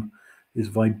boom is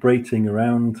vibrating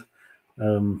around,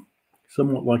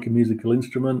 somewhat like a musical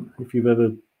instrument. If you've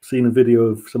ever seen a video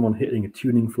of someone hitting a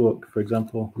tuning fork, for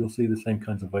example, you'll see the same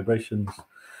kinds of vibrations.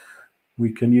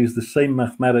 We can use the same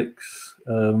mathematics,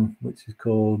 which is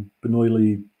called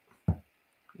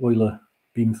Bernoulli-Euler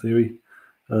beam theory,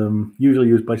 usually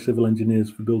used by civil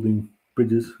engineers for building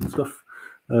bridges and stuff.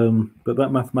 But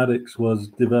that mathematics was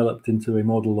developed into a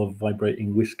model of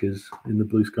vibrating whiskers in the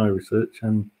blue sky research.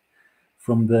 And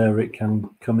from there, it can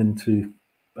come into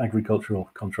agricultural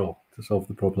control to solve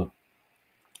the problem.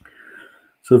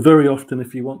 So very often,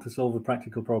 if you want to solve a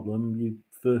practical problem, you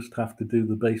first have to do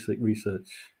the basic research.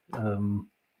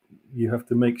 You have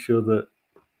to make sure that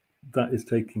that is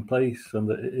taking place and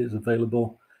that it is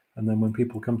available. And then when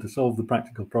people come to solve the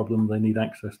practical problem, they need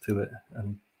access to it.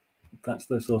 And that's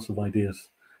their source of ideas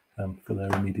for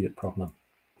their immediate problem.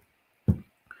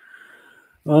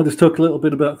 I'll just talk a little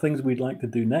bit about things we'd like to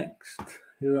do next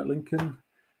here at Lincoln.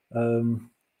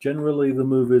 Generally, the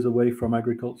move is away from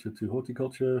agriculture to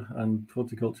horticulture, and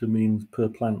horticulture means per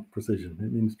plant precision.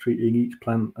 It means treating each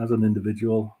plant as an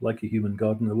individual, like a human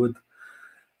gardener would.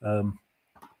 And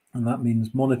that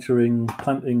means monitoring,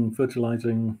 planting,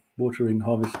 fertilizing, watering,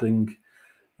 harvesting.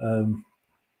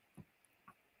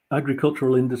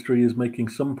 Agricultural industry is making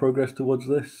some progress towards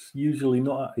this, usually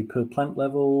not at a per plant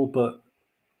level, but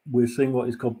we're seeing what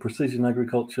is called precision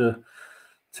agriculture,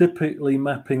 typically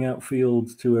mapping out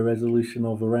fields to a resolution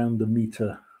of around a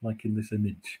meter, like in this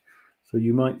image. So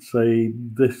you might say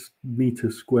this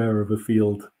meter square of a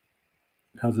field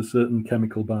has a certain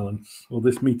chemical balance, or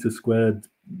this meter squared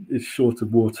is short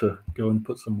of water, go and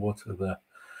put some water there.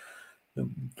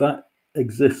 That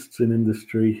exists in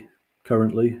industry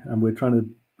currently, and we're trying to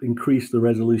increase the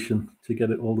resolution to get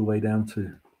it all the way down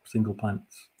to single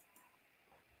plants.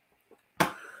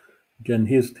 Again,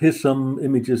 here's some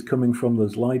images coming from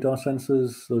those LiDAR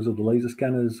sensors. Those are the laser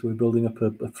scanners. We're building up a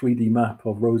 3D map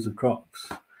of rows of crops.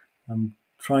 I'm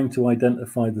trying to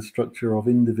identify the structure of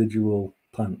individual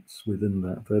plants within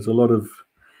that. There's a lot of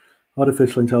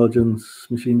artificial intelligence,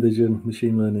 machine vision,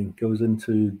 machine learning goes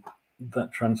into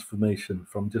that transformation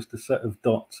from just a set of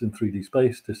dots in 3D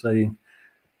space to saying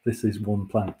this is one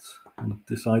plant, and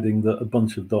deciding that a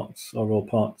bunch of dots are all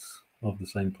parts of the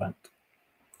same plant.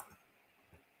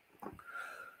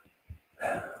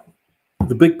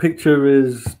 The big picture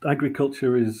is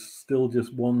agriculture is still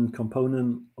just one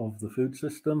component of the food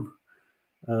system.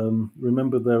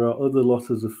 Remember, there are other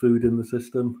losses of food in the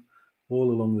system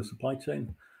all along the supply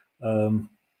chain. And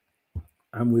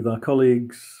with our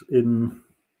colleagues in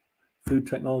food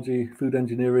technology, food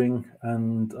engineering,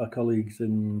 and our colleagues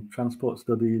in transport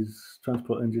studies,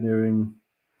 transport engineering,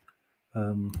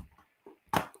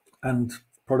 and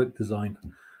product design,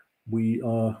 we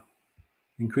are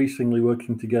increasingly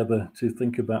working together to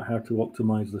think about how to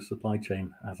optimize the supply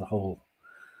chain as a whole.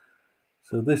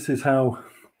 So this is how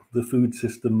the food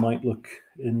system might look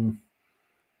in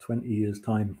 20 years'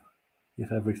 time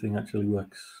if everything actually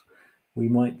works. We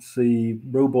might see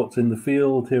robots in the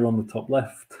field here on the top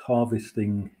left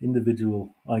harvesting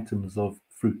individual items of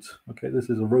fruit. Okay, this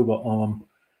is a robot arm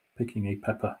picking a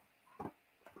pepper.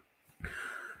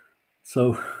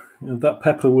 So that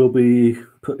pepper will be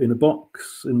put in a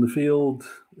box in the field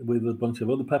with a bunch of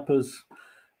other peppers.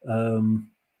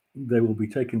 They will be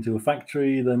taken to a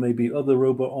factory. There may be other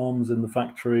robot arms in the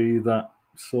factory that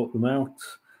sort them out.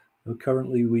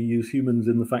 Currently, we use humans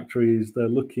in the factories. They're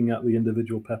looking at the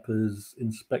individual peppers,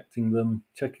 inspecting them,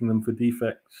 checking them for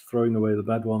defects, throwing away the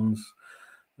bad ones,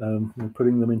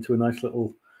 putting them into a nice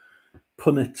little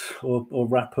punnet or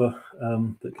wrapper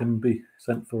that can be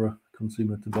sent for a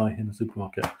consumer to buy in a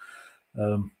supermarket.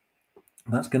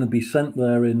 That's going to be sent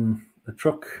there in a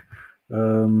truck.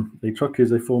 A truck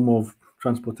is a form of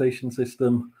transportation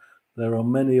system. There are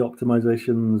many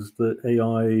optimizations that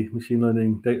AI, machine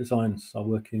learning, data science are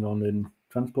working on in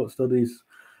transport studies.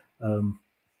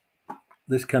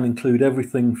 This can include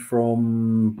everything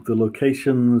from the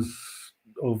locations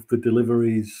of the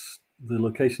deliveries, the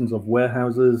locations of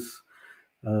warehouses.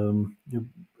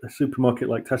 A supermarket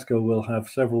like Tesco will have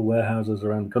several warehouses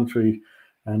around the country,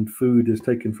 and food is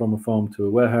taken from a farm to a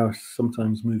warehouse,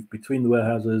 sometimes moved between the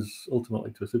warehouses,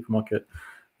 ultimately to a supermarket.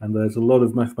 And there's a lot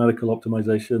of mathematical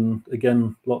optimization,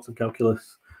 again, lots of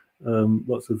calculus,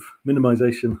 lots of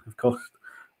minimization of cost,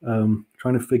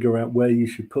 trying to figure out where you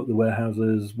should put the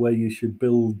warehouses, where you should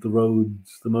build the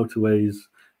roads, the motorways,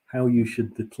 how you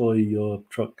should deploy your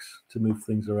trucks to move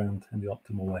things around in the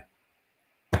optimal way.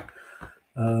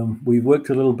 We've worked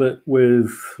a little bit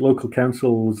with local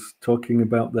councils talking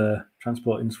about their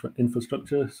transport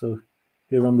infrastructure. So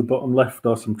here on the bottom left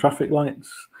are some traffic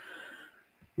lights.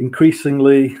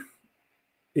 Increasingly,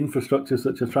 infrastructure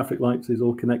such as traffic lights is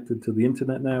all connected to the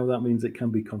internet now. That means it can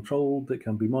be controlled, it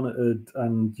can be monitored,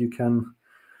 and you can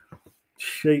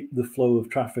shape the flow of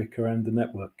traffic around the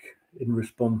network in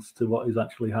response to what is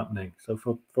actually happening. So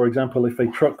for example, if a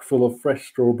truck full of fresh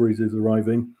strawberries is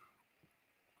arriving,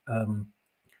 and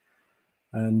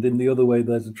in the other way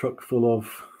there's a truck full of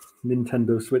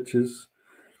Nintendo Switches,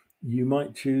 you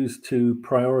might choose to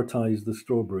prioritize the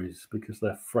strawberries because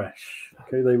they're fresh.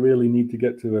 Okay, they really need to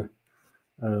get to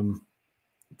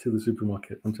the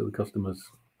supermarket and to the customers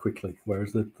quickly,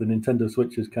 whereas the Nintendo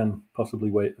Switches can possibly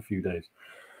wait a few days.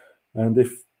 And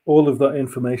if all of that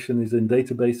information is in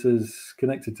databases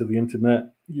connected to the internet,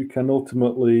 you can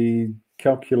ultimately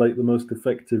calculate the most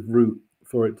effective route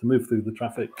for it to move through the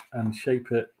traffic and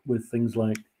shape it with things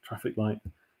like traffic light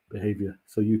behavior.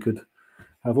 So you could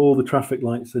have all the traffic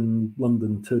lights in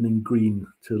London turning green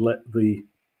to let the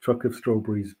truck of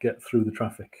strawberries get through the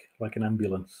traffic like an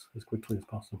ambulance as quickly as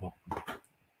possible.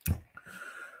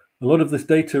 A lot of this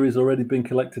data is already being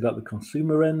collected at the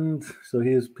consumer end. So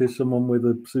here's someone with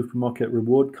a supermarket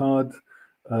reward card.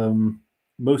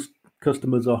 Most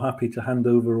customers are happy to hand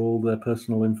over all their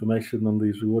personal information on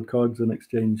these reward cards in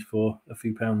exchange for a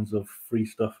few pounds of free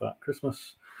stuff at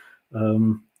Christmas.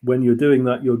 When you're doing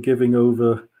that, you're giving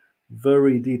over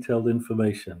very detailed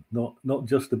information, not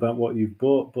just about what you've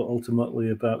bought, but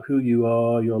ultimately about who you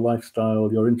are, your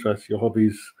lifestyle, your interests, your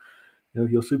hobbies. You know,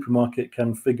 your supermarket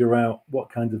can figure out what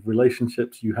kind of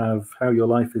relationships you have, how your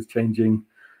life is changing,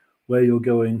 where you're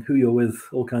going, who you're with,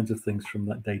 all kinds of things from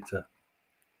that data.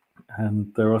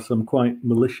 And there are some quite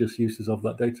malicious uses of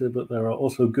that data, but there are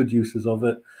also good uses of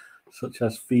it, such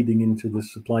as feeding into the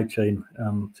supply chain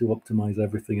to optimize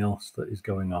everything else that is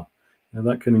going on. Now,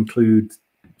 that can include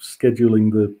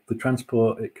scheduling the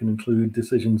transport. It can include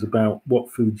decisions about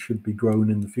what food should be grown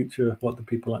in the future, what do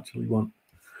people actually want.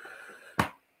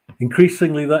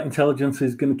 Increasingly, that intelligence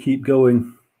is going to keep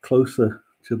going closer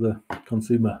to the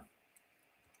consumer.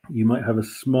 You might have a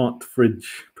smart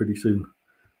fridge pretty soon.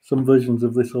 some versions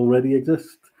of this already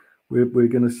exist. We're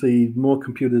going to see more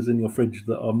computers in your fridge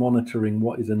that are monitoring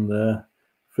what is in there,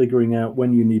 figuring out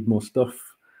when you need more stuff,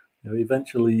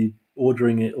 eventually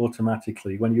ordering it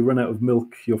automatically. When you run out of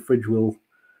milk, your fridge will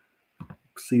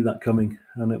see that coming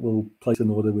and it will place an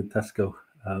order with Tesco.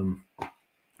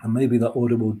 And maybe that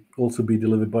order will also be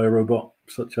delivered by a robot,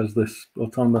 such as this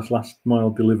autonomous last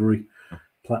mile delivery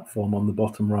platform on the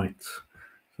bottom right.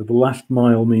 So the last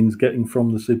mile means getting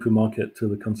from the supermarket to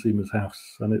the consumer's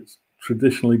house, and it's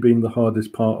traditionally been the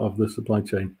hardest part of the supply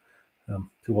chain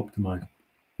to optimize.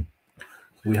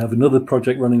 So we have another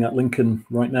project running at Lincoln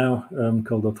right now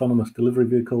called Autonomous Delivery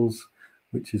Vehicles,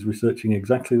 which is researching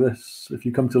exactly this. If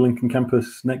you come to Lincoln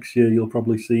campus next year, you'll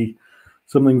probably see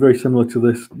something very similar to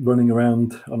this running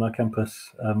around on our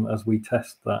campus as we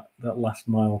test that last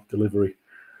mile delivery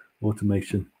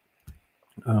automation.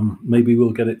 Maybe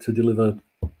we'll get it to deliver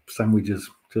sandwiches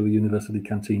to the university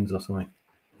canteens or something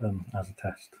as a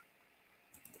test.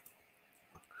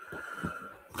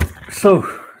 So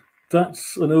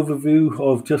that's an overview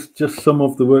of just some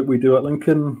of the work we do at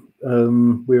Lincoln.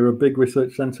 We're a big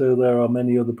research centre. There are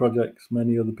many other projects,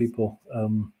 many other people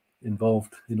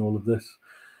involved in all of this.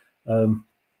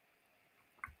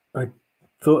 I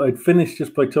thought I'd finish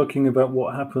just by talking about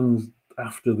what happens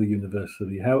after the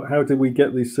university. How do we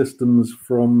get these systems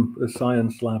from a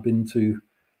science lab into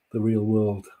the real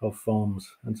world of farms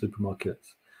and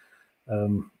supermarkets?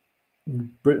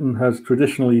 Britain has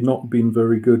traditionally not been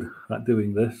very good at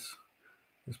doing this,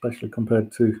 especially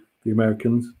compared to the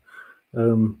Americans.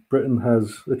 Britain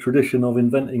has a tradition of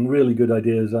inventing really good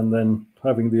ideas and then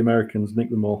having the Americans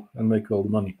nick them all and make all the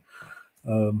money.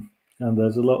 And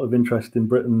there's a lot of interest in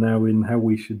Britain now in how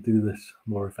we should do this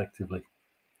more effectively.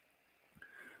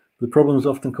 The problem is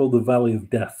often called the Valley of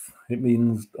Death. It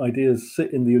means ideas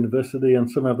sit in the university and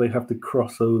somehow they have to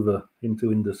cross over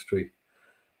into industry.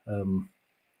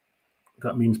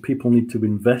 That means people need to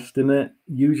invest in it.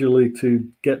 Usually to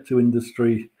get to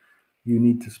industry, you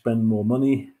need to spend more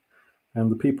money.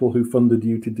 And the people who funded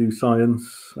you to do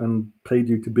science and paid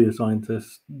you to be a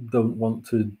scientist don't want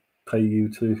to pay you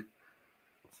to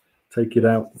take it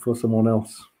out for someone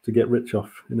else to get rich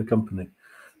off in a company.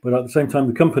 But at the same time,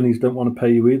 the companies don't want to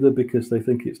pay you either because they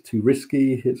think it's too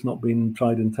risky. It's not been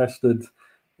tried and tested.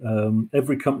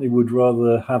 Every company would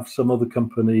rather have some other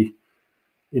company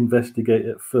investigate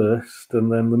it first, and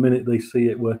then the minute they see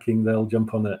it working, they'll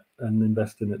jump on it and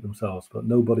invest in it themselves. But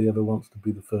nobody ever wants to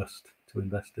be the first to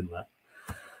invest in that.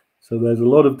 So there's a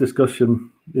lot of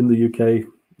discussion in the UK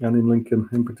and in Lincoln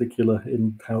in particular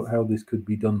in how this could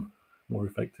be done more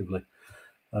effectively.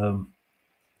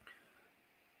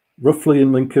 Roughly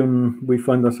in Lincoln, we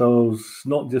find ourselves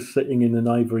not just sitting in an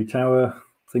ivory tower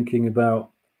thinking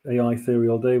about AI theory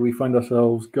all day. We find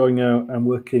ourselves going out and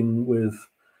working with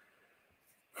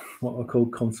what are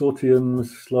called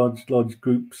consortiums, large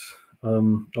groups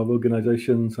of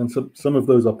organizations. And some of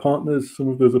those are partners. Some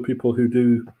of those are people who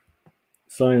do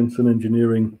science and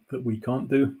engineering that we can't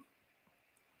do.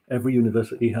 Every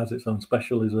university has its own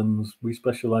specialisms. We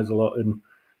specialize a lot in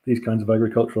these kinds of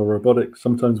agricultural robotics.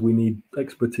 Sometimes we need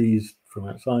expertise from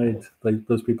outside.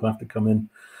 Those people have to come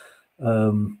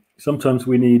in. Sometimes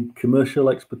we need commercial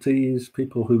expertise,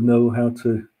 people who know how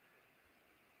to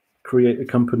create a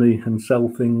company and sell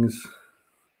things.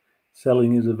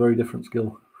 Selling is a very different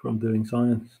skill from doing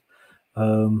science.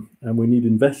 And we need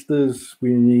investors.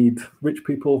 We need rich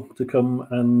people to come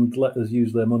and let us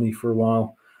use their money for a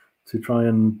while to try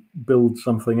and build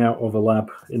something out of a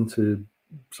lab into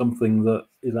something that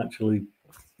is actually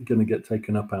going to get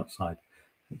taken up outside.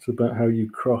 It's about how you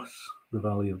cross the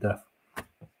Valley of Death.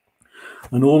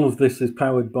 And all of this is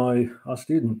powered by our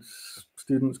students.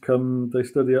 Students come, they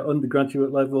study at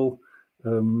undergraduate level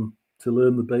to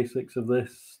learn the basics of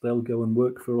this. They'll go and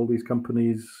work for all these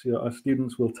companies. Our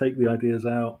students will take the ideas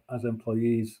out as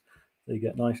employees. They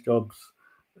get nice jobs.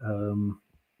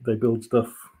 They build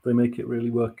stuff. They make it really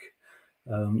work.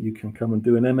 You can come and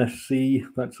do an MSc.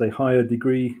 That's a higher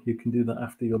degree. You can do that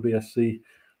after your BSc.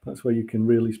 That's where you can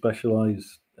really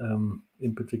specialize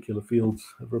in particular fields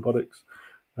of robotics.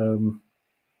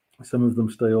 Some of them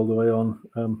stay all the way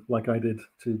on, like I did,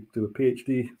 to do a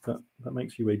PhD. That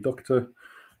makes you a doctor.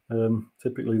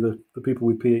 Typically, the people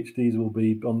with PhDs will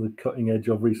be on the cutting edge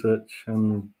of research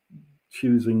and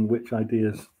choosing which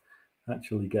ideas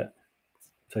actually get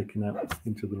taken out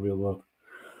into the real world.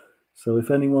 So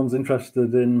if anyone's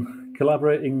interested in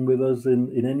collaborating with us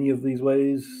in any of these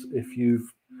ways, if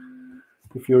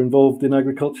you're involved in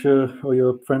agriculture, or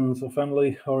your friends or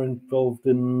family are involved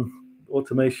in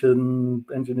automation,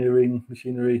 engineering,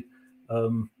 machinery,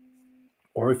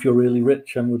 or if you're really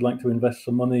rich and would like to invest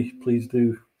some money, please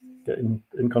do get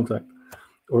in contact.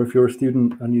 Or if you're a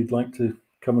student and you'd like to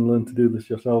come and learn to do this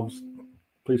yourselves,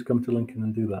 please come to Lincoln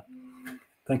and do that.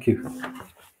 Thank you.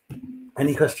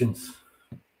 Any questions?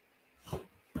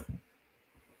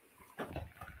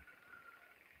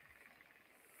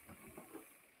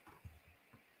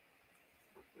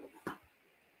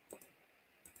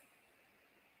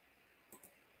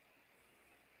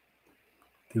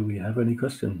 Do we have any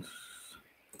questions?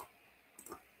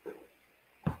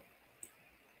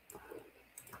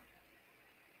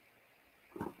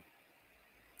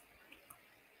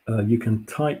 You can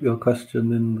type your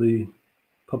question in the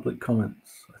public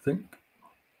comments, I think.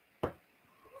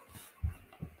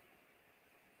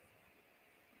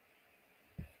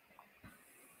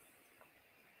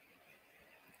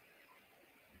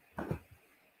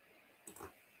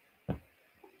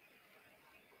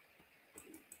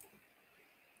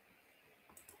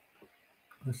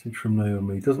 Message from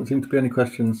Naomi. Doesn't seem to be any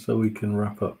questions, so we can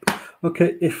wrap up.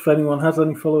 Okay, if anyone has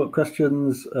any follow-up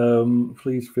questions,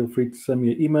 please feel free to send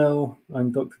me an email.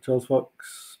 I'm Dr. Charles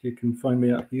Fox. You can find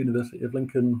me at the University of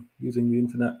Lincoln using the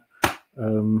internet.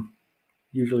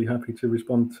 Usually happy to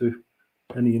respond to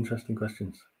any interesting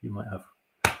questions you might have.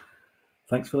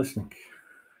 Thanks for listening.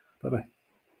 Bye-bye.